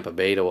freaking Tampa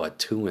Bay to,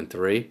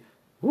 2-3?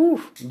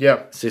 Woo. Yeah.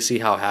 To see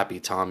how happy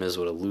Tom is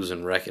with a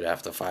losing record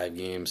after 5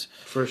 games.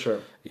 For sure.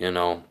 You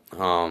know.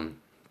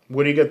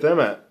 What do you get them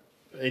at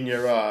in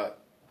your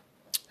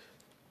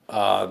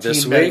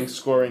this team week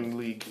scoring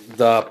league?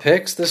 The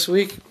picks this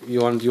week? Do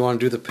you want to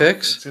do the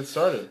picks? Let's get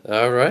started.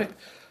 All right.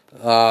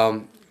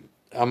 I'm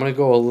gonna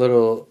go a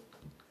little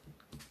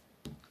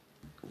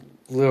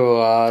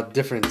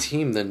different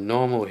team than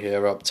normal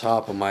here up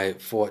top of my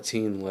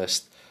 14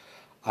 list.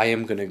 I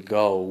am gonna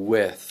go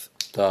with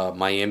the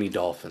Miami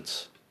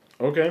Dolphins.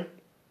 Okay.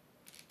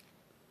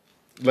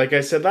 Like I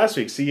said last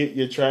week, see,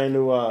 you're trying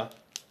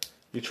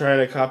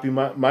to copy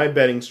my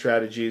betting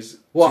strategies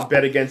to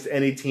bet against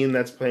any team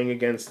that's playing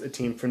against a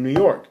team from New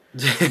York,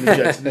 from the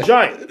Jets and the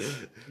Giants.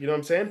 You know what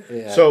I'm saying?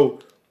 Yeah. So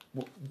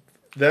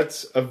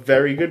that's a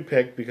very good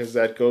pick because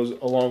that goes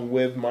along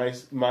with my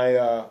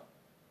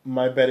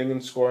betting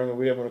and scoring, or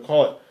whatever you want to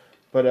call it.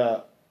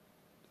 But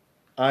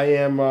I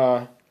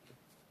am.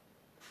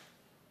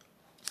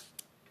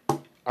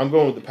 I'm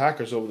going with the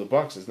Packers over the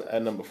Bucks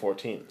at number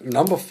 14.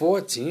 Number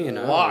 14.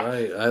 Lock. All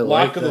right. I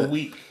Lock like of that. the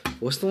week.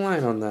 What's the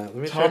line on that? Let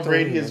me Tom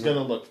Brady is going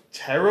to look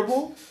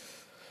terrible.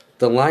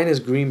 The line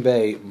is Green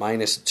Bay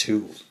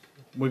 -2.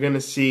 We're going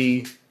to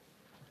see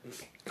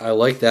I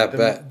like that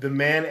bet. the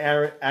man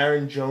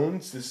Aaron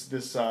Jones,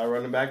 this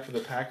running back for the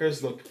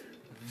Packers, look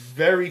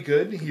very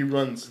good. He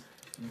runs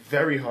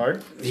very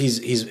hard.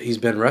 He's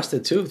been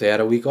rested too. They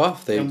had a week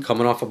off. They're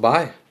coming off a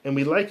bye. And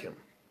we like him.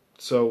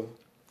 So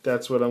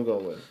that's what I'm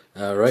going with.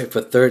 All right,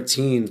 for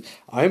 13,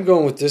 I'm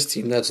going with this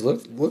team that's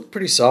looked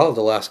pretty solid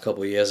the last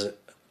couple of years,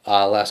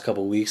 last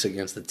couple of weeks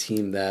against the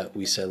team that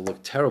we said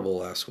looked terrible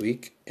last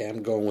week. And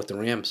I'm going with the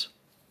Rams.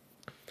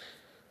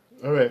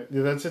 All right,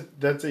 yeah,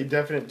 that's a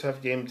definite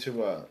tough game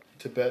to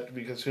bet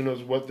because who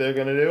knows what they're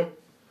going to do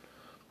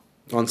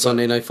on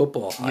Sunday Night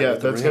Football. Yeah,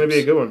 that's going to be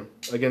a good one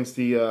against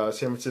the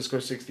San Francisco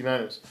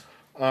 69ers.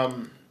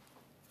 I'm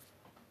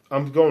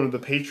going with the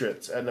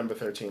Patriots at number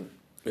 13.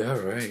 All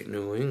right,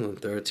 New England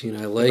 13.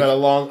 I like. Got a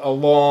long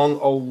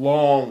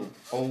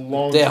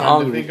They're time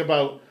hungry. to think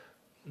about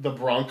the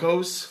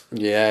Broncos.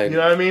 Yeah, you know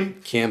what I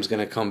mean. Cam's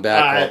gonna come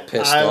back all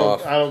pissed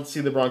off. I don't see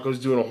the Broncos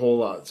doing a whole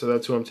lot, so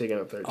that's who I'm taking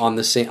at 13.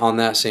 On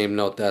that same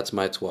note, that's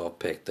my 12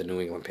 pick, the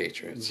New England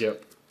Patriots.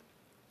 Yep.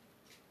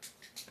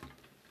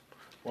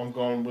 Well, I'm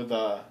going with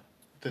the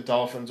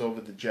Dolphins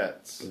over the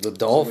Jets. The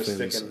Dolphins,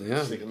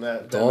 so sticking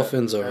that.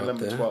 Dolphins are at up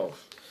number there.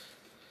 12.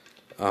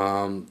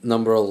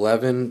 Number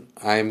 11,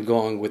 I am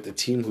going with the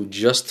team who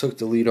just took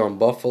the lead on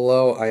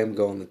Buffalo. I am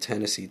going the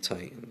Tennessee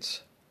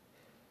Titans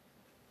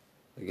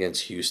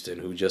against Houston,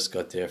 who just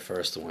got their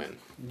first win.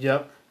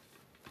 Yep.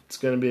 It's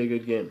going to be a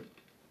good game.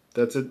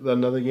 That's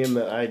another game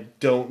that I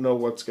don't know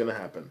what's going to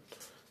happen.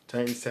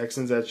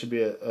 Titans-Texans, that should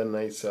be a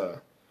nice...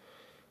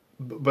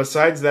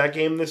 Besides that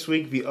game this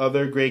week, the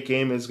other great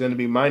game is going to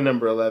be my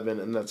number 11,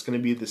 and that's going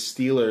to be the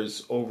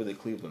Steelers over the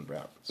Cleveland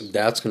Browns.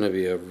 That's going to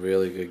be a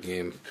really good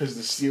game. Because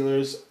the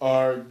Steelers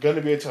are going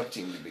to be a tough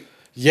team to beat.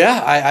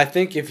 Yeah, I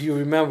think if you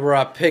remember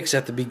our picks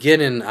at the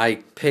beginning,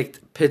 I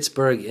picked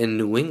Pittsburgh and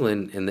New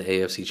England in the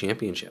AFC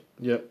Championship.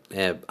 Yep.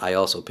 And I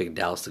also picked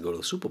Dallas to go to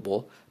the Super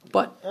Bowl.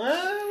 But,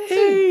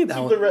 hey,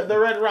 the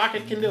Red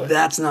Rocket can do it.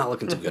 That's not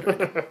looking too good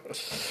right now.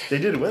 They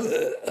did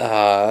win.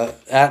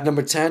 At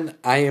number 10,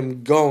 I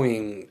am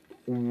going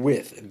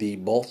with the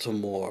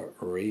Baltimore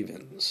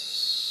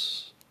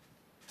Ravens.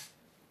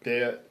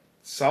 They're a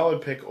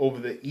solid pick over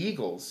the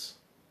Eagles.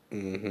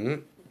 Mm-hmm.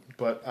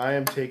 but I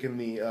am taking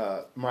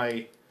the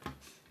my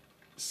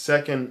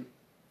second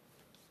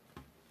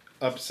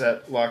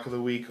upset lock of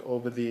the week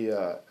over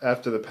the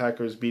after the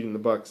Packers beating the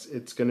Bucks.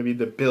 It's going to be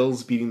the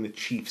Bills beating the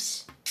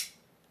Chiefs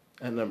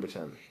at number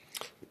 10.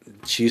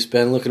 Chiefs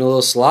been looking a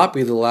little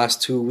sloppy the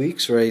last 2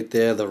 weeks right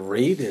there. The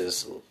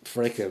Raiders,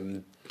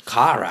 freaking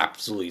Carr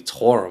absolutely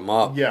tore them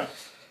up. Yeah.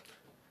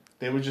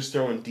 They were just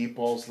throwing deep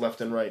balls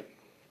left and right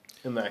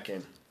in that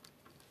game.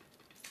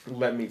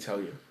 Let me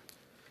tell you.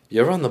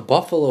 You're on the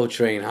Buffalo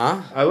train,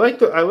 huh? I like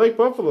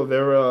Buffalo.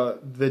 They're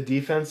the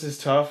defense is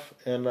tough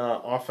and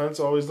offense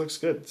always looks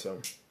good. So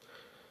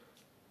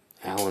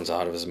Allen's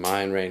out of his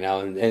mind right now,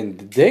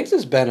 and Diggs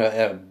has been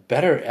a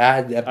better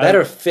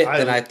fit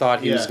than I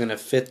thought he was going to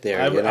fit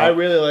there. I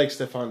really like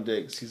Stephon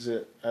Diggs.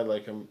 I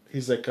like him.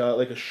 He's like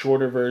a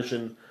shorter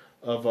version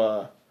of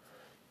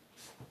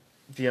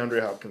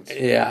DeAndre Hopkins.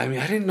 Yeah, I mean,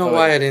 I didn't know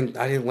why I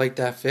didn't like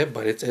that fit,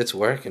 but it's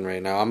working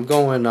right now. I'm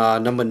going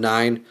number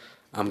 9.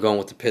 I'm going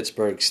with the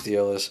Pittsburgh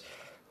Steelers,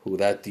 who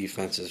that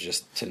defense is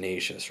just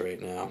tenacious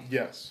right now.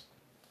 Yes,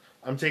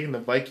 I'm taking the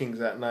Vikings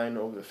at 9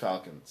 over the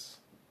Falcons.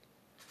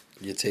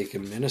 You're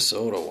taking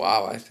Minnesota.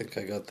 Wow, I think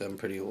I got them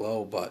pretty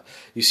low. But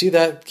you see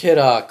that kid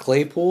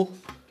Claypool?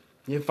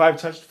 You have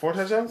 4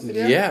 touchdowns?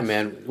 Yeah,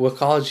 man. What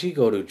college he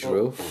go to,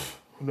 Drew? Oh,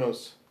 who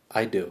knows?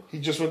 I do. He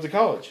just went to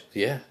college.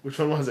 Yeah. Which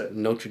one was it?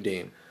 Notre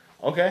Dame.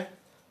 Okay.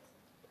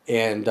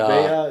 And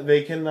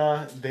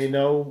they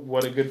know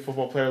what a good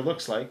football player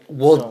looks like.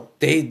 Well, so.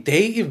 they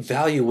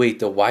evaluate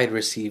the wide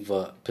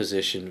receiver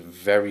position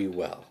very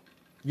well.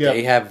 Yeah.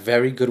 They have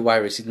very good wide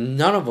receivers.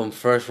 None of them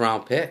first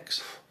round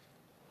picks.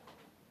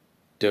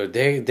 Dude,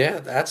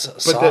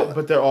 that's solid.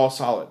 But they're all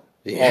solid.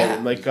 Yeah.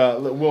 Like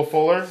Will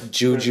Fuller.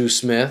 Juju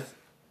Smith.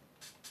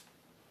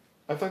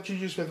 I thought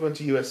Juju Smith went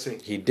to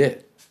USC. He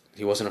did.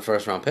 He wasn't a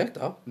first round pick,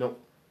 though.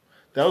 Nope.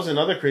 That was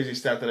another crazy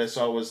stat that I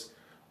saw was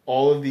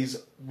all of these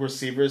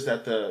receivers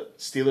that the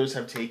Steelers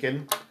have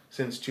taken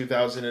since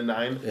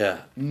 2009. Yeah.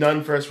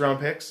 None first round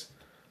picks.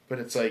 But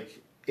it's like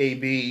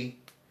AB,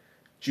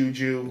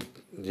 Juju,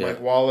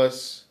 Mike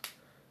Wallace.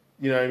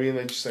 You know what I mean?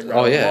 They just like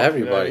everybody.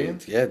 You know what I mean?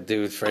 Yeah,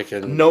 dude,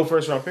 freaking no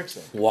first round picks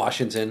though.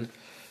 Washington,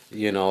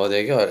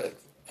 they got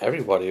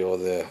everybody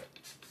over there.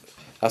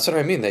 That's what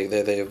I mean. They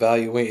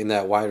evaluating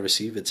that wide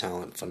receiver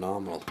talent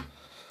phenomenal.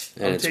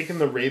 And I'm taking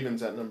the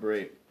Ravens at number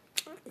 8.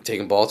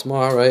 Taking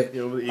Baltimore, all right.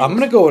 Yeah, I'm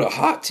gonna go with a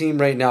hot team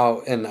right now,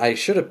 and I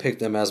should have picked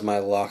them as my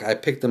lock. I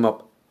picked them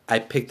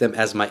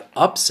as my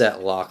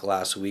upset lock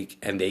last week,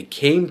 and they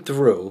came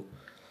through.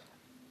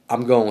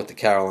 I'm going with the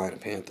Carolina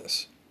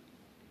Panthers.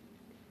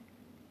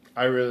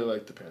 I really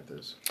like the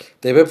Panthers.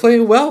 They've been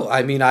playing well.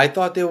 I mean, I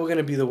thought they were going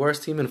to be the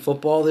worst team in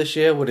football this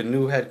year with a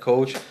new head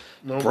coach.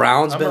 Nope.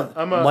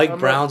 Mike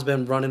Brown's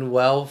been running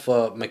well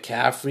for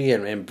McCaffrey,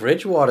 and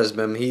Bridgewater's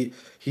been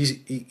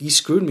he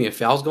screwed me.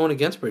 If I was going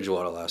against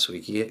Bridgewater last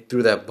week, he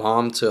threw that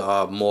bomb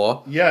to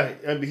Moore. Yeah,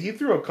 I mean, he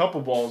threw a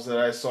couple balls that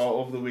I saw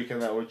over the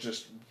weekend that were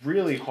just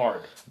really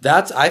hard.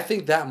 I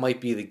think that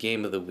might be the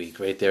game of the week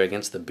right there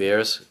against the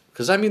Bears.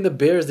 Because I mean, the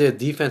Bears, their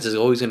defense is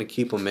always going to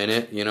keep them in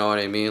it. You know what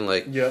I mean?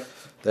 Like, yeah.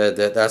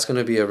 That's going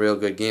to be a real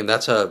good game.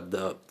 That's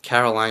the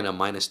Carolina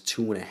minus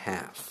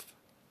 2.5.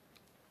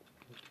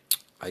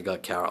 I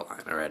got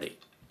Carolina already.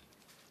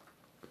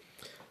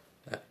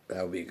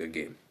 That would be a good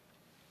game.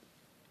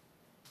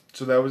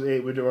 So that was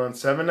 8. We're on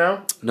 7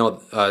 now?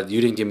 No, you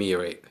didn't give me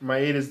your 8. My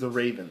 8 is the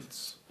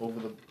Ravens over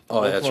the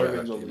that's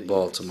right.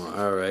 Baltimore.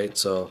 All right.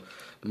 So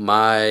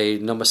my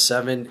number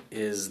 7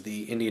 is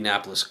the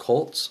Indianapolis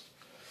Colts.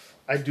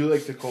 I do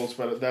like the Colts,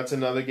 but that's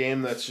another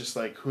game that's just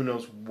like, who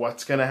knows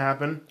what's going to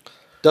happen.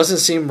 Doesn't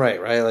seem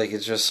right? Like,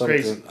 it's just something.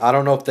 Crazy. I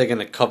don't know if they're going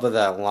to cover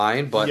that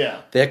line, but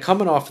they're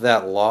coming off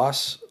that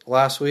loss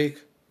last week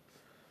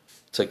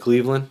to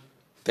Cleveland.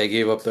 They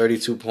gave up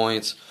 32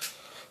 points.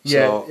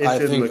 So I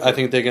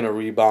think they're going to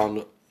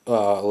rebound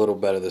a little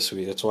better this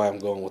week. That's why I'm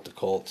going with the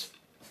Colts.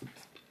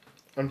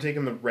 I'm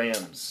taking the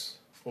Rams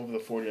over the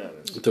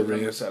 49ers. The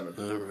Rams. 7.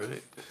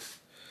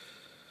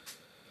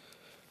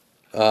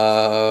 All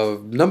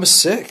right. Number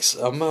 6.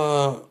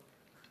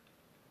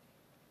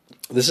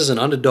 This is an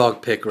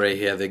underdog pick right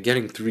here. They're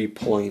getting 3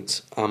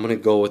 points. I'm going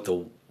to go with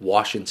the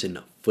Washington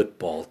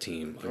football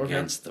team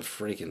against the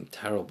freaking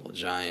terrible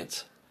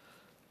Giants.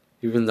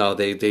 Even though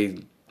they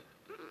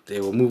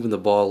were moving the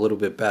ball a little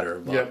bit better.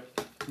 But.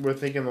 Yep. We're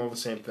thinking all the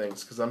same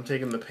things because I'm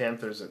taking the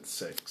Panthers at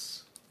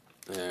 6.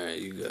 All right,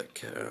 you got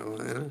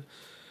Carolina.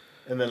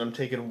 And then I'm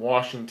taking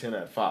Washington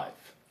at 5.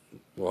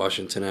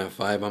 Washington at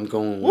 5. I'm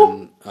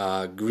going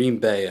Green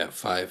Bay at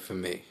 5 for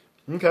me.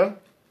 Okay.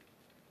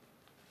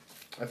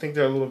 I think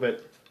they're a little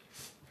bit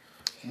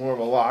more of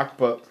a lock,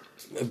 but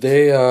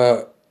they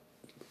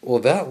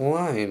that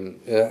line,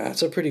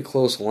 that's a pretty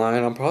close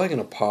line. I'm probably going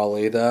to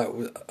parlay that.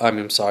 I'm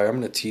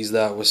going to tease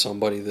that with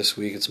somebody this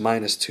week. It's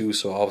 -2,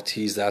 so I'll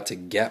tease that to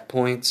get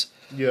points.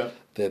 Yeah.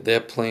 They're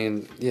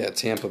playing,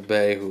 Tampa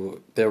Bay,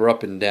 who they're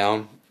up and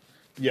down.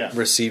 Yeah.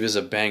 Receivers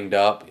are banged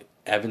up.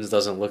 Evans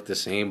doesn't look the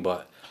same,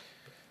 but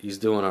he's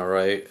doing all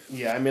right.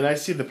 Yeah, I mean, I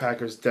see the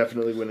Packers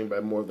definitely winning by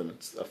more than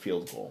a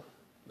field goal.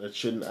 That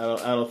shouldn't.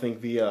 I don't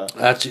think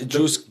That's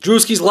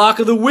Drewski's lock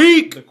of the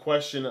week. the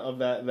question of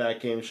that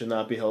game should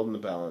not be held in the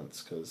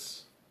balance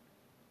because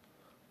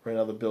right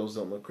now the Bills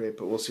don't look great,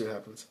 but we'll see what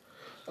happens.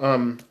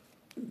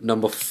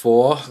 Number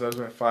 4. So that was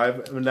my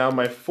 5. And now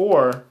my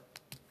 4,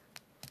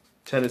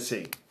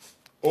 Tennessee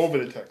over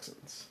the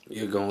Texans.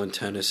 You're going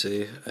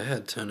Tennessee. I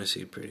had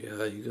Tennessee pretty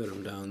high. You got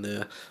them down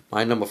there.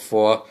 My number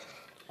 4.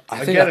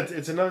 Again,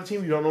 it's another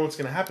team you don't know what's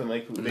going to happen.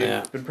 Like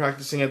they've been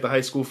practicing at the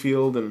high school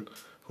field, and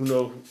who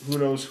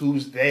knows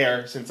who's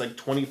there since like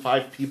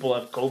 25 people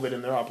have COVID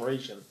in their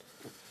operation.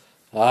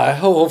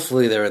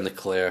 Hopefully they're in the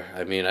clear.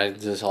 I mean,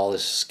 there's all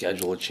this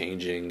schedule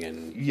changing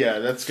and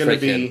that's going to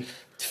be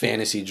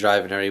fantasy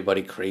driving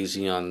everybody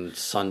crazy on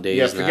Sundays.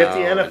 Yeah, forget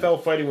the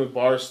NFL fighting with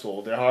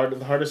Barstool.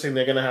 The hardest thing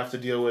they're going to have to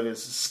deal with is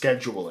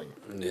scheduling.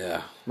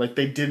 Yeah, like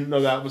they didn't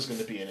know that was going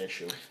to be an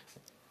issue.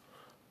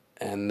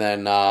 And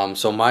then,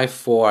 so my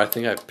 4, I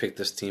think I picked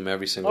this team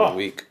every single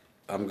week.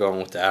 I'm going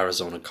with the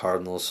Arizona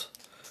Cardinals.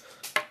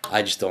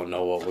 I just don't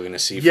know what we're going to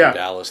see from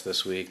Dallas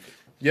this week.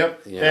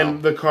 Yep,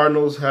 and the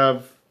Cardinals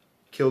have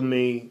killed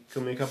me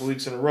a couple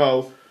weeks in a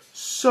row.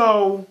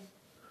 So,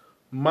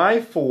 my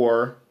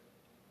 4...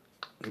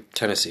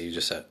 Tennessee, you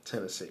just said.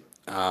 Tennessee.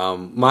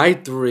 My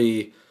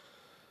 3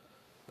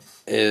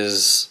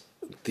 is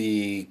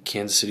the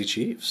Kansas City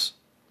Chiefs.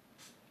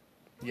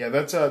 Yeah,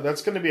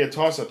 that's going to be a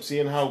toss-up,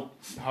 seeing how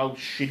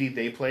shitty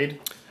they played.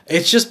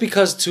 It's just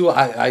because, too,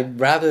 I'd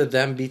rather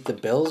them beat the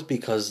Bills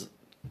because...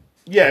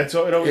 Yeah, it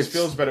always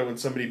feels better when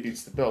somebody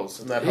beats the Bills,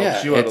 and that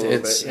helps you out a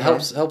little bit. It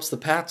helps the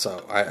Pats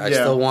out. I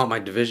still want my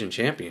division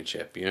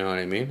championship, you know what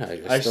I mean?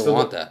 I still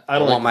want that. I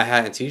want my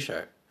hat and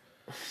T-shirt.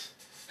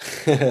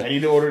 I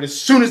need to order it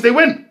as soon as they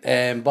win.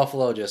 And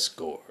Buffalo just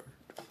scored.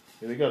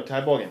 Here we go,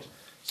 tie ball games.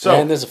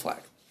 And there's a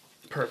flag.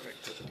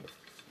 Perfect.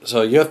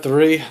 So your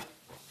 3...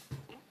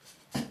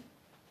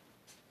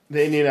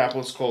 The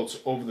Indianapolis Colts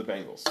over the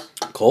Bengals.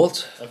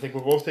 Colts? I think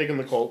we're both taking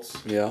the Colts.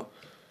 Yeah.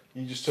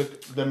 You just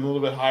took them a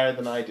little bit higher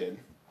than I did.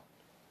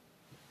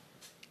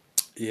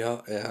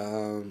 Yeah.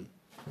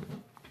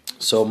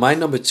 So my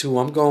number 2,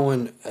 I'm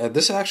going...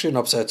 this is actually an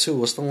upset, too.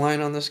 What's the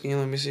line on this game?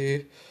 Let me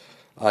see.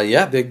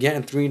 They're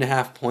getting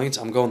 3.5 points.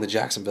 I'm going the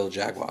Jacksonville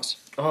Jaguars.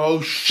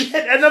 Oh, shit.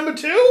 At number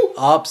 2?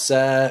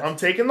 Upset. I'm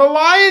taking the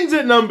Lions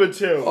at number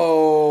 2.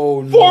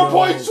 Oh,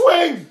 4-point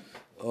swing.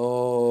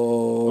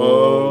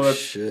 Oh,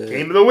 shit.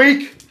 Game of the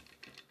week.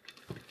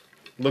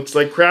 Looks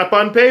like crap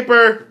on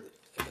paper.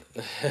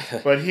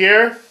 But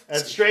here,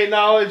 at Straight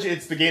Knowledge,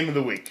 it's the game of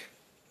the week.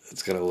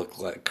 It's going to look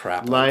like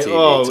crap on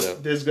TV,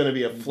 too. There's going to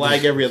be a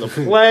flag every other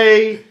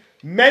play.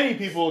 Many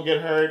people will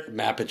get hurt.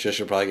 Matt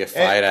Patricia will probably get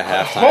fired at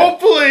halftime.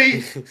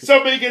 Hopefully,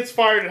 somebody gets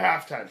fired at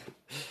halftime.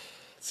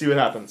 See what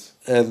happens.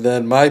 And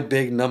then my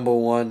big number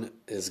 1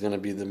 is going to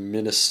be the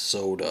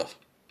Minnesota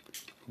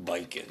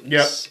Vikings.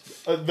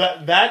 Yep.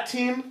 That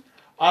team,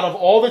 out of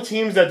all the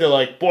teams that they're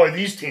like, boy,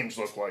 these teams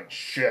look like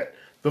shit.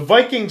 The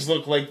Vikings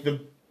look like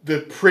the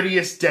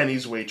prettiest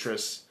Denny's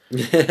waitress in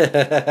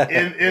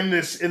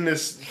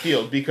this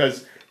field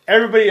because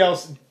everybody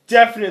else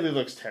definitely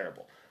looks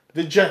terrible.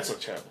 The Jets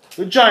look terrible.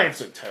 The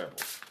Giants look terrible.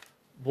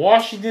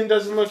 Washington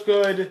doesn't look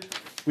good.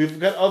 We've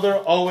got other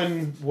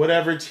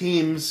whatever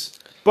teams.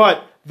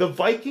 But the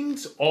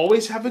Vikings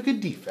always have a good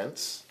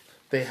defense.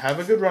 They have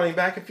a good running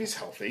back if he's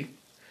healthy.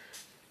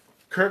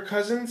 Kirk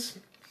Cousins,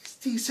 he's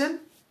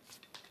decent.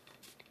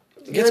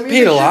 Gets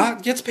paid a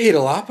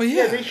lot, but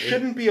yeah. They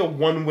shouldn't be a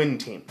one-win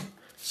team.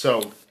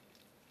 So,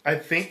 I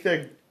think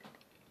they're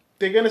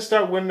going to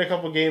start winning a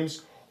couple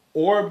games,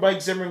 or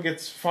Mike Zimmer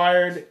gets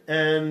fired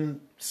and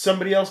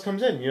somebody else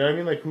comes in. You know what I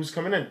mean? Like, who's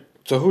coming in?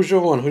 So, who's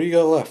your 1? Who do you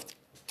got left?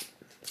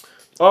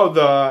 Oh,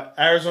 the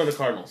Arizona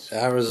Cardinals.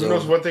 Arizona. Who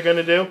knows what they're going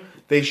to do?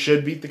 They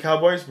should beat the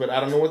Cowboys, but I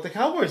don't know what the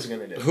Cowboys are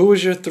going to do. Who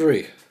was your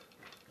 3?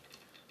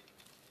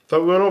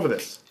 Thought we went over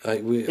this.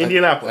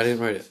 Indianapolis. I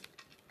didn't write it.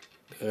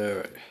 All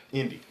right.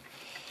 Indy.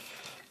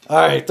 All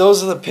right,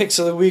 those are the picks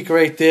of the week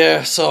right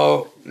there.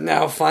 So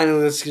now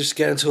finally, let's just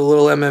get into a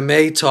little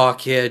MMA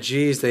talk here.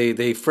 Jeez, they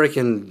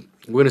freaking...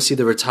 We're going to see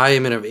the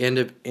retirement of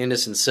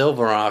Anderson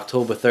Silva on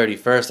October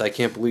 31st. I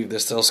can't believe they're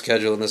still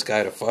scheduling this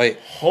guy to fight.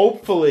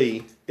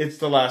 Hopefully, it's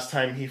the last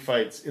time he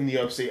fights in the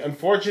UFC.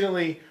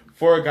 Unfortunately,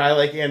 for a guy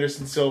like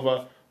Anderson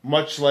Silva,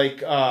 much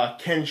like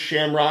Ken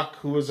Shamrock,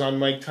 who was on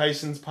Mike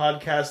Tyson's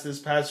podcast this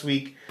past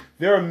week,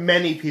 there are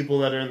many people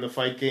that are in the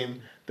fight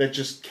game that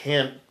just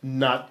can't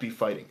not be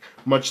fighting.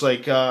 Much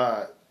like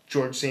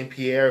George St.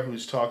 Pierre,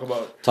 who's talking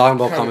about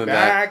coming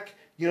back.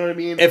 You know what I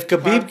mean? If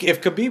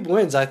Khabib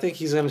wins, I think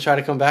he's going to try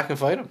to come back and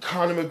fight him.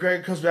 Conor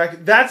McGregor comes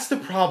back. That's the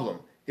problem.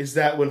 Is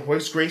that when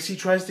Royce Gracie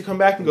tries to come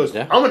back and goes,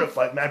 I'm going to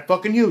fight Matt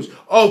fucking Hughes.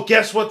 Oh,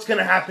 guess what's going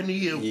to happen to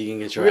you? You can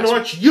get your We're going to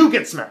watch you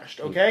get smashed,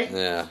 okay?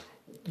 Yeah.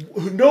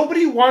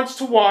 Nobody wants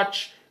to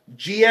watch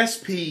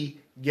GSP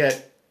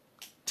get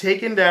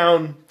taken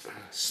down,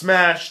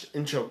 smashed,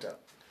 and choked out.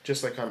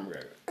 Just like Conor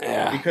McGregor.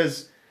 Yeah.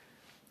 Because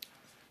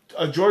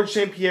George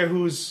St. Pierre,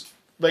 who's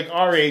like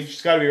our age,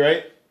 it's got to be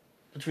right,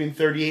 between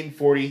 38 and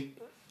 40,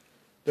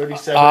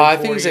 37, I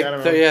 40, think he's I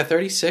don't like know.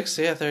 36.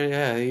 Yeah, 30.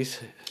 Yeah,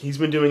 He's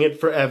been doing it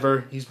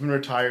forever. He's been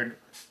retired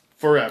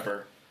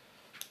forever.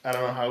 I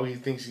don't know how he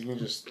thinks he can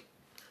just...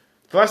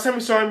 The last time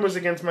we saw him was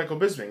against Michael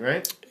Bisping,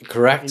 right?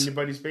 correct. In your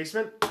buddy's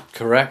basement?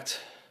 Correct.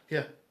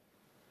 Yeah.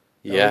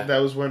 Yeah. That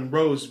was when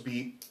Rose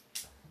beat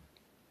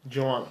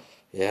Joanna.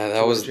 Yeah,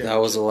 that was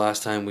the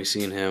last time we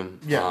seen him.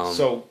 Yeah,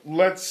 so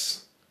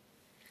let's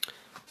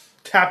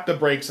tap the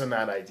brakes on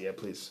that idea,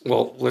 please.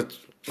 Well,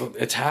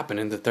 it's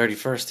happening the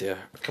 31st. Yeah,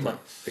 Come on,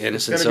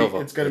 Anderson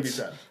Silva. It's gonna be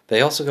sad.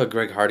 They also got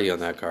Greg Hardy on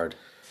that card.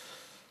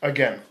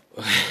 Again,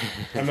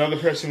 another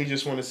person we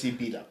just want to see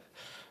beat up.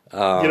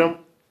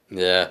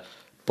 Yeah,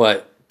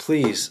 but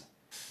please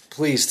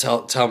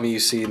tell me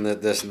you've seen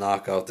this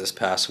knockout this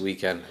past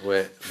weekend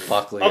with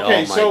Buckley.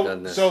 Okay, oh my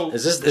goodness! So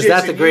is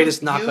that the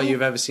greatest knockout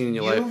you've ever seen in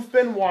your life? You've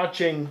been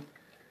watching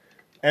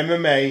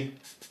MMA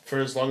for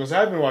as long as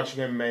I've been watching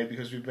MMA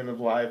because we've been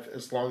alive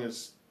as long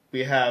as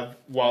we have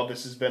while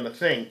this has been a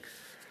thing.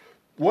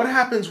 What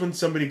happens when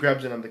somebody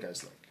grabs another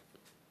guy's leg?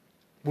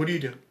 What do you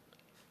do?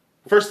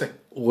 First thing.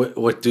 What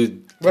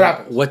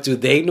happens? What do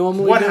they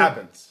normally do? What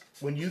happens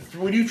when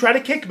you try to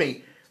kick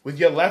me with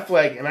your left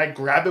leg and I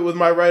grab it with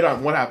my right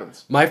arm? What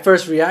happens? My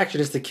first reaction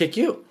is to kick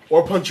you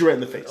or punch you right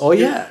in the face. Oh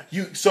yeah.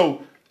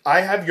 So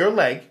I have your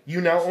leg.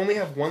 You now only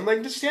have one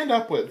leg to stand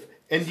up with,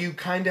 and you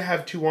kind of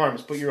have two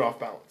arms, but you're off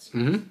balance.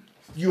 Mm-hmm.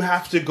 You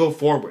have to go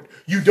forward.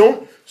 You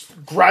don't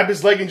grab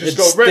his leg and just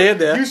go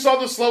stand there. You saw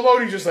the slow mo.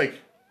 He's just like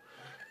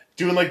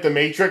doing like the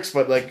Matrix,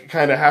 but like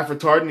kind of half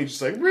retarded. And he's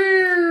just like,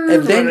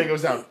 and then it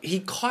goes down. He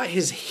caught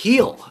his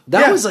heel.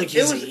 That was like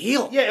his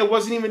heel. Yeah, it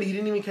wasn't even. He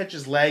didn't even catch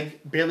his leg.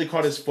 Barely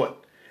caught his foot.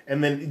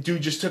 And then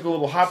dude just took a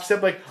little hop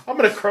step. Like I'm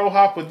gonna crow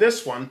hop with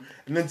this one,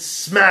 and then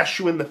smash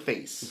you in the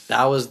face.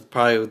 That was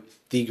probably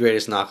the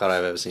greatest knockout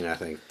I've ever seen. I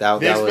think that's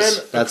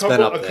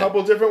been up there. A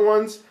couple different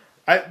ones.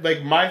 I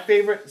like my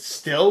favorite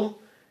still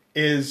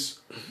is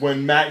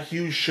when Matt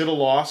Hughes should have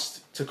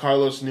lost to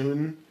Carlos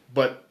Newton,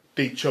 but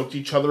they choked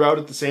each other out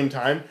at the same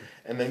time,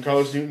 and then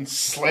Carlos Newton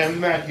slammed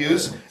Matt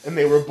Hughes, and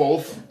they were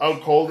both out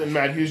cold, and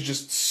Matt Hughes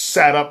just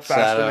sat up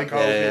faster than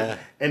Carlos Newton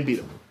and beat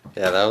him.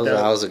 Yeah, that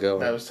was a good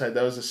one. That was tight.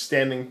 That was a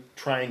standing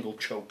triangle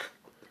choke.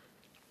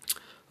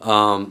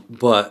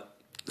 But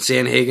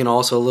Sandhagen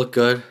also looked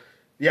good.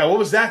 Yeah, what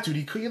was that, dude?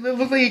 It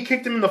looked like he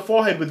kicked him in the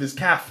forehead with his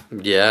calf.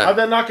 Yeah. How'd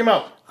that knock him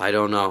out? I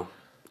don't know.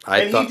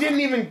 He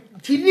didn't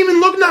even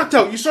look knocked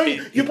out. You saw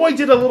your boy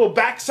did a little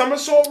back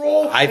somersault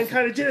roll and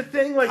kind of did a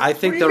thing like. I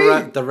think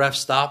the ref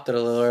stopped it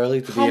a little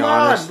early. To be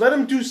honest, let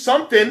him do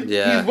something.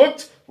 Yeah. He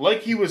looked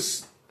like he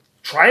was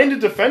trying to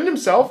defend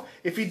himself.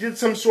 If he did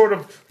some sort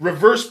of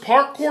reverse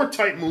parkour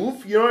type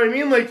move, you know what I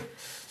mean? Like,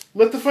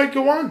 let the fight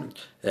go on.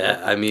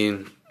 Yeah, I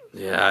mean,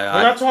 yeah.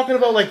 We're not talking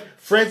about like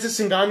Francis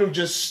Ngannou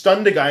just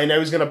stunned a guy and now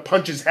he's gonna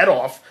punch his head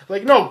off.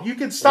 Like, no, you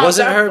can stop. Was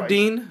it Herb fight.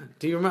 Dean?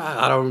 Do you remember?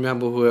 I don't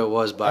remember who it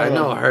was, but I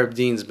know Herb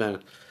Dean's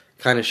been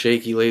kind of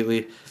shaky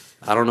lately.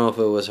 I don't know if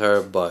it was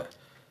Herb, but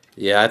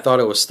yeah, I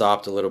thought it was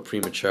stopped a little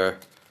premature.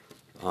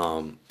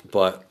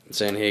 But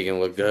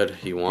Sandhagen looked good.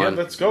 He won.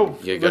 Yeah, let's go.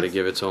 You got to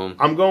give it to him.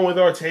 I'm going with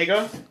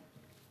Ortega.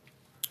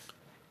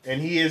 And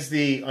he is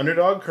the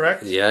underdog,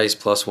 correct? Yeah, he's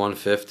plus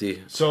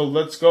 150. So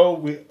let's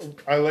go.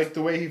 I like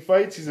the way he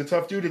fights. He's a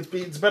tough dude.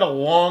 It's been a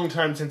long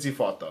time since he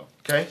fought, though.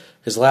 Okay?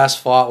 His last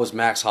fought was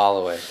Max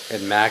Holloway,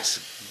 and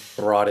Max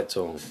brought it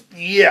to him.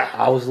 Yeah.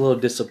 I was a little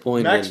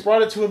disappointed. Max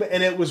brought it to him,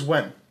 and it was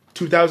when?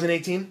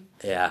 2018?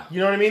 Yeah.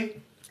 You know what I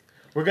mean?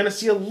 We're going to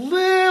see a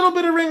little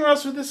bit of ring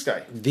rust with this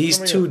guy. These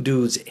two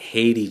dudes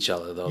hate each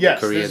other, though. Yes,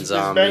 the Korean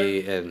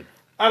Zombie and...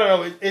 I don't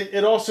know.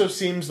 It also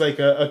seems like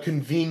a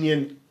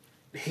convenient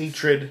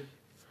hatred,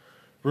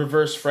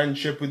 reverse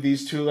friendship with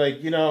these two.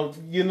 Like, if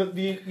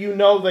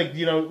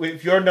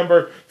you're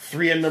number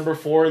 3 and number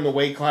 4 in the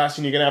weight class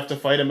and you're gonna have to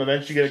fight him,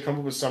 eventually you're gonna come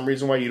up with some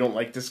reason why you don't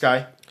like this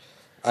guy.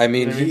 I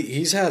mean,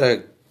 he's had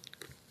a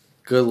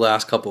good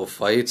last couple of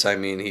fights. I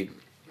mean,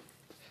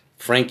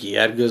 Frankie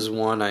Edgar's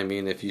won. I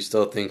mean, if you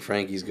still think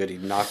Frankie's good, he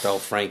knocked out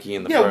Frankie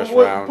in the first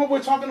round. But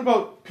we're talking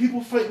about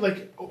people fight.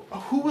 Like,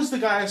 who was the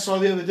guy I saw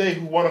the other day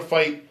who won a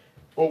fight?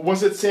 Or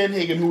was it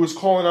Sandhagen who was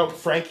calling out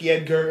Frankie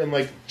Edgar and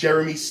like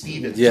Jeremy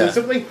Stevens? Yeah,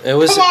 it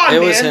was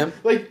him.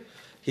 Like,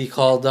 he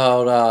called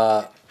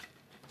out.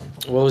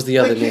 What was the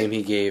other name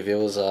he gave? It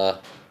was.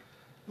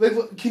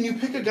 Like, can you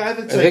pick a guy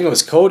that's? I think it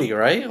was Cody,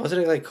 right?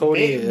 Wasn't it like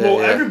Cody?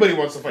 Everybody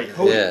wants to fight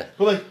Cody. Yeah.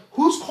 But like,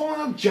 who's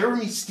calling out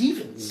Jeremy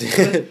Stevens?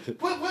 Like,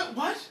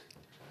 what?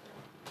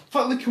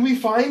 Like, can we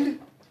find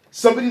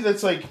somebody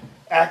that's like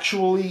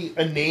actually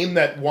a name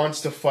that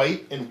wants to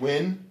fight and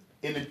win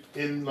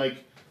in like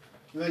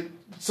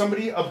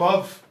somebody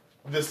above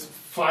this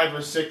 5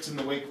 or 6 in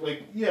the weight?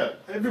 Like, yeah,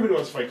 everybody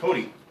wants to fight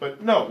Cody,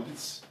 but no,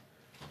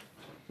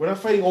 we're not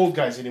fighting old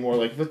guys anymore.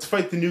 Like, let's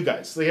fight the new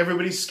guys. Like,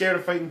 everybody's scared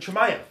of fighting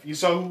Chimaev. You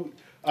saw who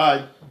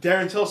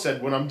Darren Till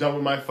said, when I'm done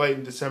with my fight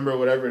in December or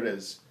whatever it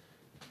is,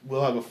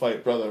 we'll have a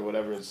fight, brother, or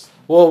whatever it is.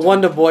 Well,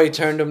 Wonder Boy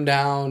turned him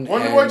down.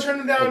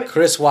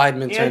 Chris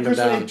Weidman turned him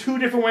down. In 2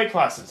 different weight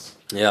classes.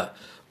 Yeah.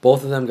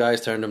 Both of them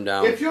guys turned him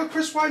down. If you're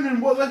Chris Weidman,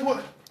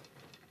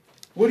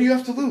 what do you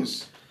have to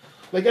lose?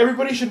 Like,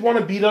 everybody should want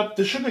to beat up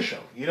the Sugar Show.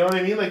 You know what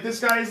I mean? Like, this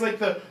guy is like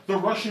the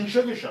Russian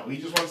Sugar Show. He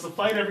just wants to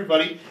fight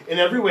everybody in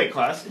every weight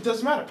class. It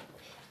doesn't matter.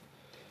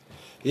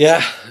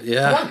 Yeah.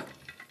 Why?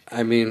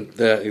 I mean,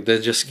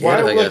 they're just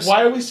scared, I guess.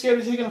 Why are we scared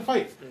of taking a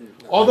fight?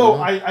 Although,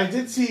 I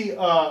did see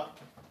an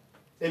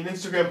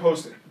Instagram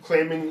post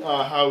claiming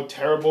how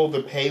terrible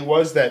the pay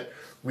was that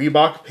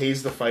Reebok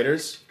pays the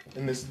fighters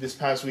in this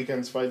past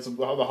weekend's fights,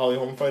 the Holly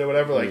Holm fight or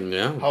whatever. Like,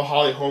 how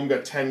Holly Holm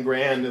got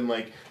 $10,000 and,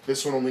 like,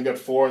 this one only got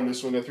 $4,000 and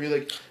this one got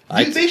 $3,000.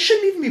 Like, they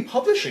shouldn't even be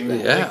publishing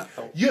that. Yeah.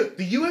 Like,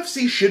 the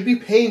UFC should be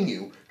paying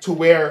you to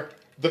wear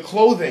the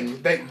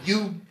clothing that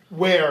you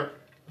wear.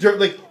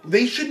 Like,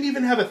 they shouldn't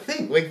even have a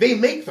thing. Like, they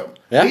make them.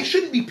 Yeah. They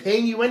shouldn't be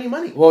paying you any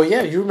money. Well,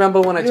 yeah, you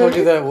remember when I told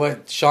you that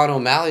with Sean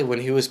O'Malley, when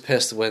he was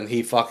pissed when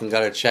he fucking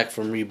got a check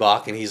from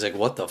Reebok and he's like,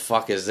 what the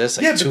fuck is this?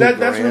 Like, yeah, but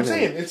that's what I'm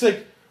saying. It's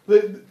like,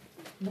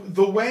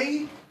 the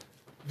way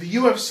the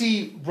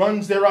UFC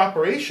runs their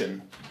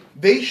operation,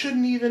 they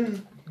shouldn't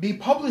even be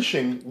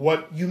publishing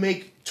what you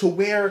make to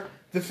wear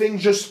the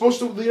things you're supposed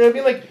to, you know what I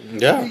mean? Like,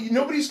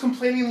 nobody's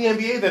complaining in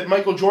the NBA that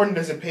Michael Jordan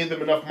doesn't pay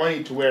them enough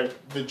money to wear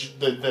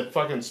the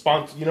fucking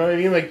sponsor, you know what I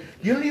mean? Like,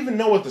 you don't even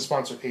know what the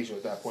sponsor pays you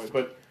at that point,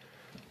 but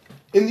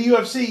in the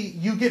UFC,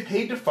 you get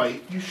paid to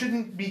fight. You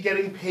shouldn't be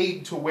getting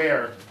paid to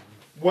wear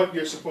what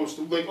you're supposed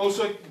to. Like,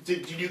 also,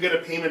 did you get a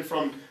payment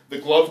from the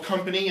glove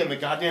company and the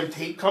goddamn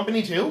tape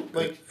company, too?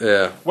 Like,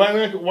 yeah. Why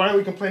are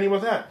we complaining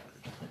about that?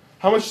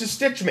 How much does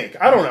Stitch make?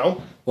 I don't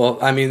know. Well,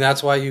 I mean,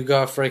 that's why you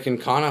got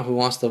freaking Conor who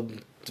wants to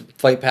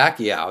fight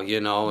Pacquiao, you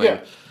know,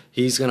 and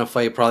he's going to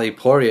fight probably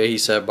Poirier, he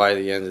said, by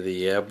the end of the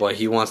year, but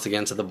he wants to get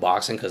into the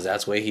boxing because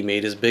that's where he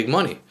made his big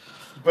money.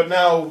 But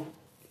now,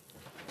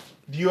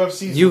 the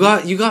UFC... You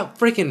got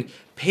freaking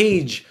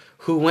Paige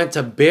who went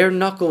to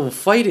bare-knuckle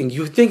fighting.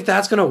 You think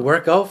that's going to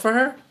work out for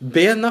her?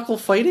 Bare-knuckle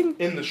fighting?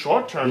 In the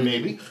short term,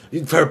 maybe.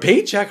 For her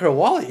paycheck, her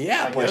wallet,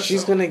 yeah, but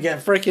she's going to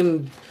get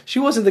freaking... She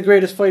wasn't the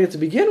greatest fighter to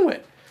begin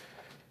with.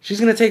 She's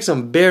going to take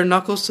some bare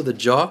knuckles to the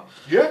jaw.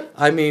 Yeah.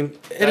 I mean,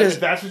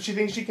 that's what she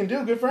thinks she can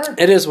do. Good for her.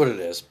 It is what it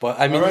is. But,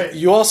 I mean,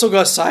 you also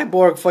got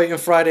Cyborg fighting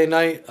Friday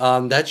night.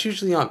 That's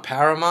usually on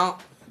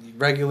Paramount,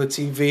 regular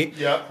TV.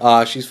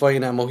 Yeah. She's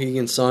fighting at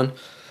Mohegan Sun.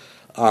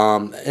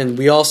 And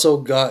we also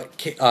got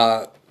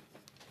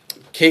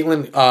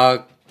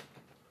Caitlin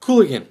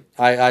Cooligan.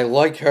 I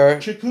like her.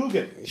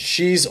 Chikugan.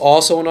 She's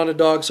also an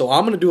underdog, so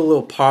I'm going to do a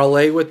little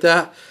parlay with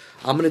that.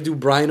 I'm going to do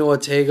Brian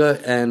Ortega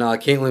and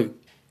Caitlin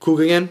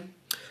Cooligan.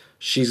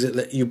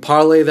 You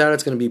parlay that,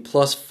 it's going to be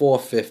plus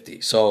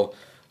 450. So,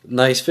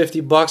 nice $50,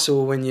 it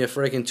will win you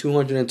freaking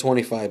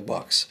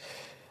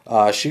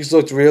 $225. She's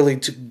looked really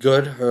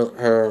good.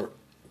 Her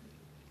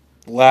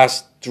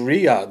last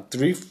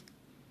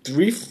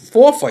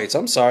four fights,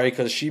 I'm sorry,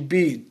 because she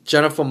beat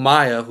Jennifer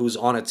Maia, who's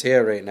on a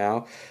tear right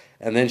now,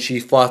 and then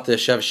she fought the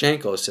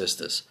Shevchenko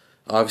sisters.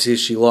 Obviously,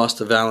 she lost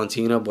to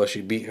Valentina, but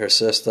she beat her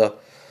sister.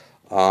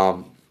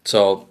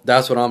 So,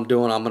 that's what I'm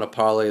doing. I'm going to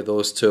parlay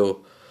those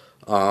two.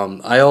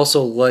 I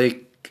also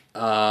like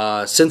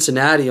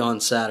Cincinnati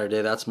on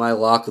Saturday. That's my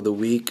lock of the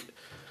week.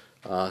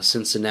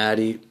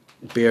 Cincinnati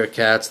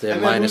Bearcats. They're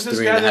minus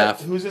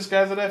 3.5. Who's this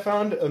guy that I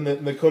found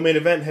in the co-main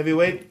event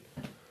heavyweight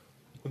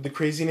with the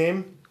crazy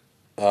name?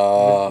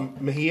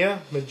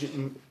 Mejia.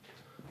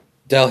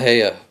 Del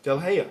Haya.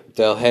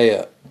 Del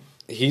Haya.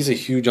 He's a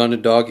huge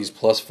underdog. He's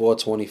plus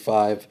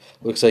 425.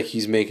 Looks like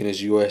he's making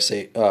his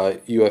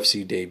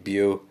UFC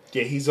debut.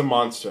 Yeah, he's a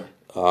monster.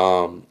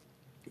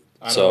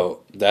 So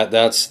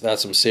that's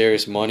some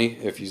serious money.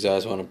 If you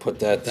guys want to put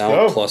that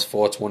down, plus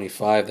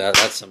 425,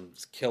 that's some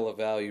killer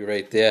value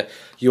right there.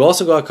 You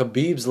also got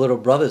Khabib's little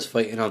brothers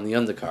fighting on the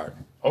undercard.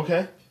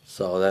 Okay.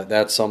 So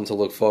that's something to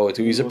look forward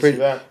to. He's a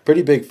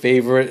pretty big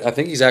favorite. I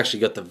think he's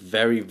actually got the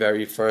very,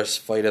 very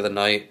first fight of the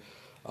night.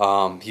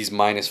 He's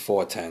minus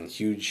 410.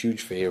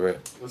 Huge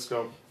favorite. Let's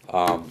go.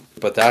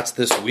 But that's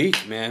this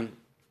week, man.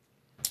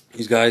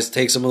 These guys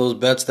take some of those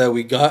bets that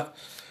we got,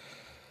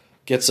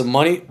 get some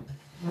money.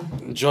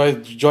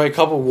 Enjoy a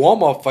couple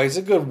warm-up fights.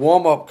 A good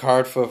warm-up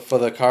card for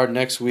the card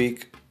next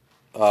week.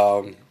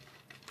 But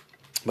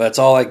that's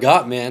all I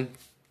got, man.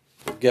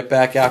 Get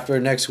back after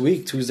next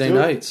week, Tuesday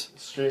nights.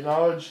 Straight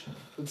knowledge.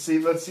 Let's see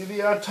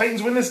the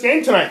Titans win this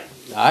game tonight.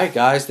 All right,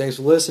 guys. Thanks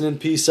for listening.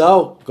 Peace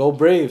out. Go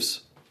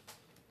Braves.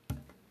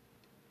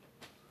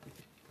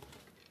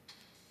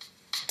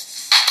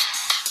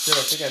 Shit,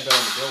 I think I bet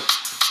on the Bills.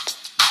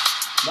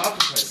 Not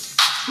the Titans.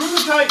 Screw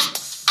the Titans.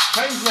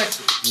 Titans next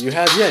week. You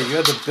had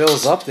the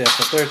Bills up there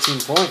for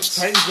 13 points.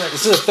 Titans next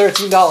This is a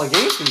 $13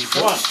 game for you.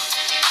 Come on.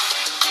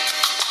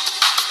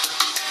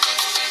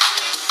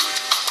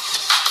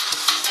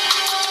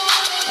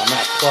 I'm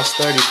at plus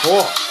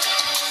 34.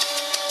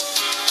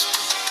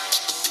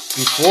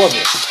 Before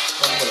this.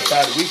 Talking about a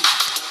bad week.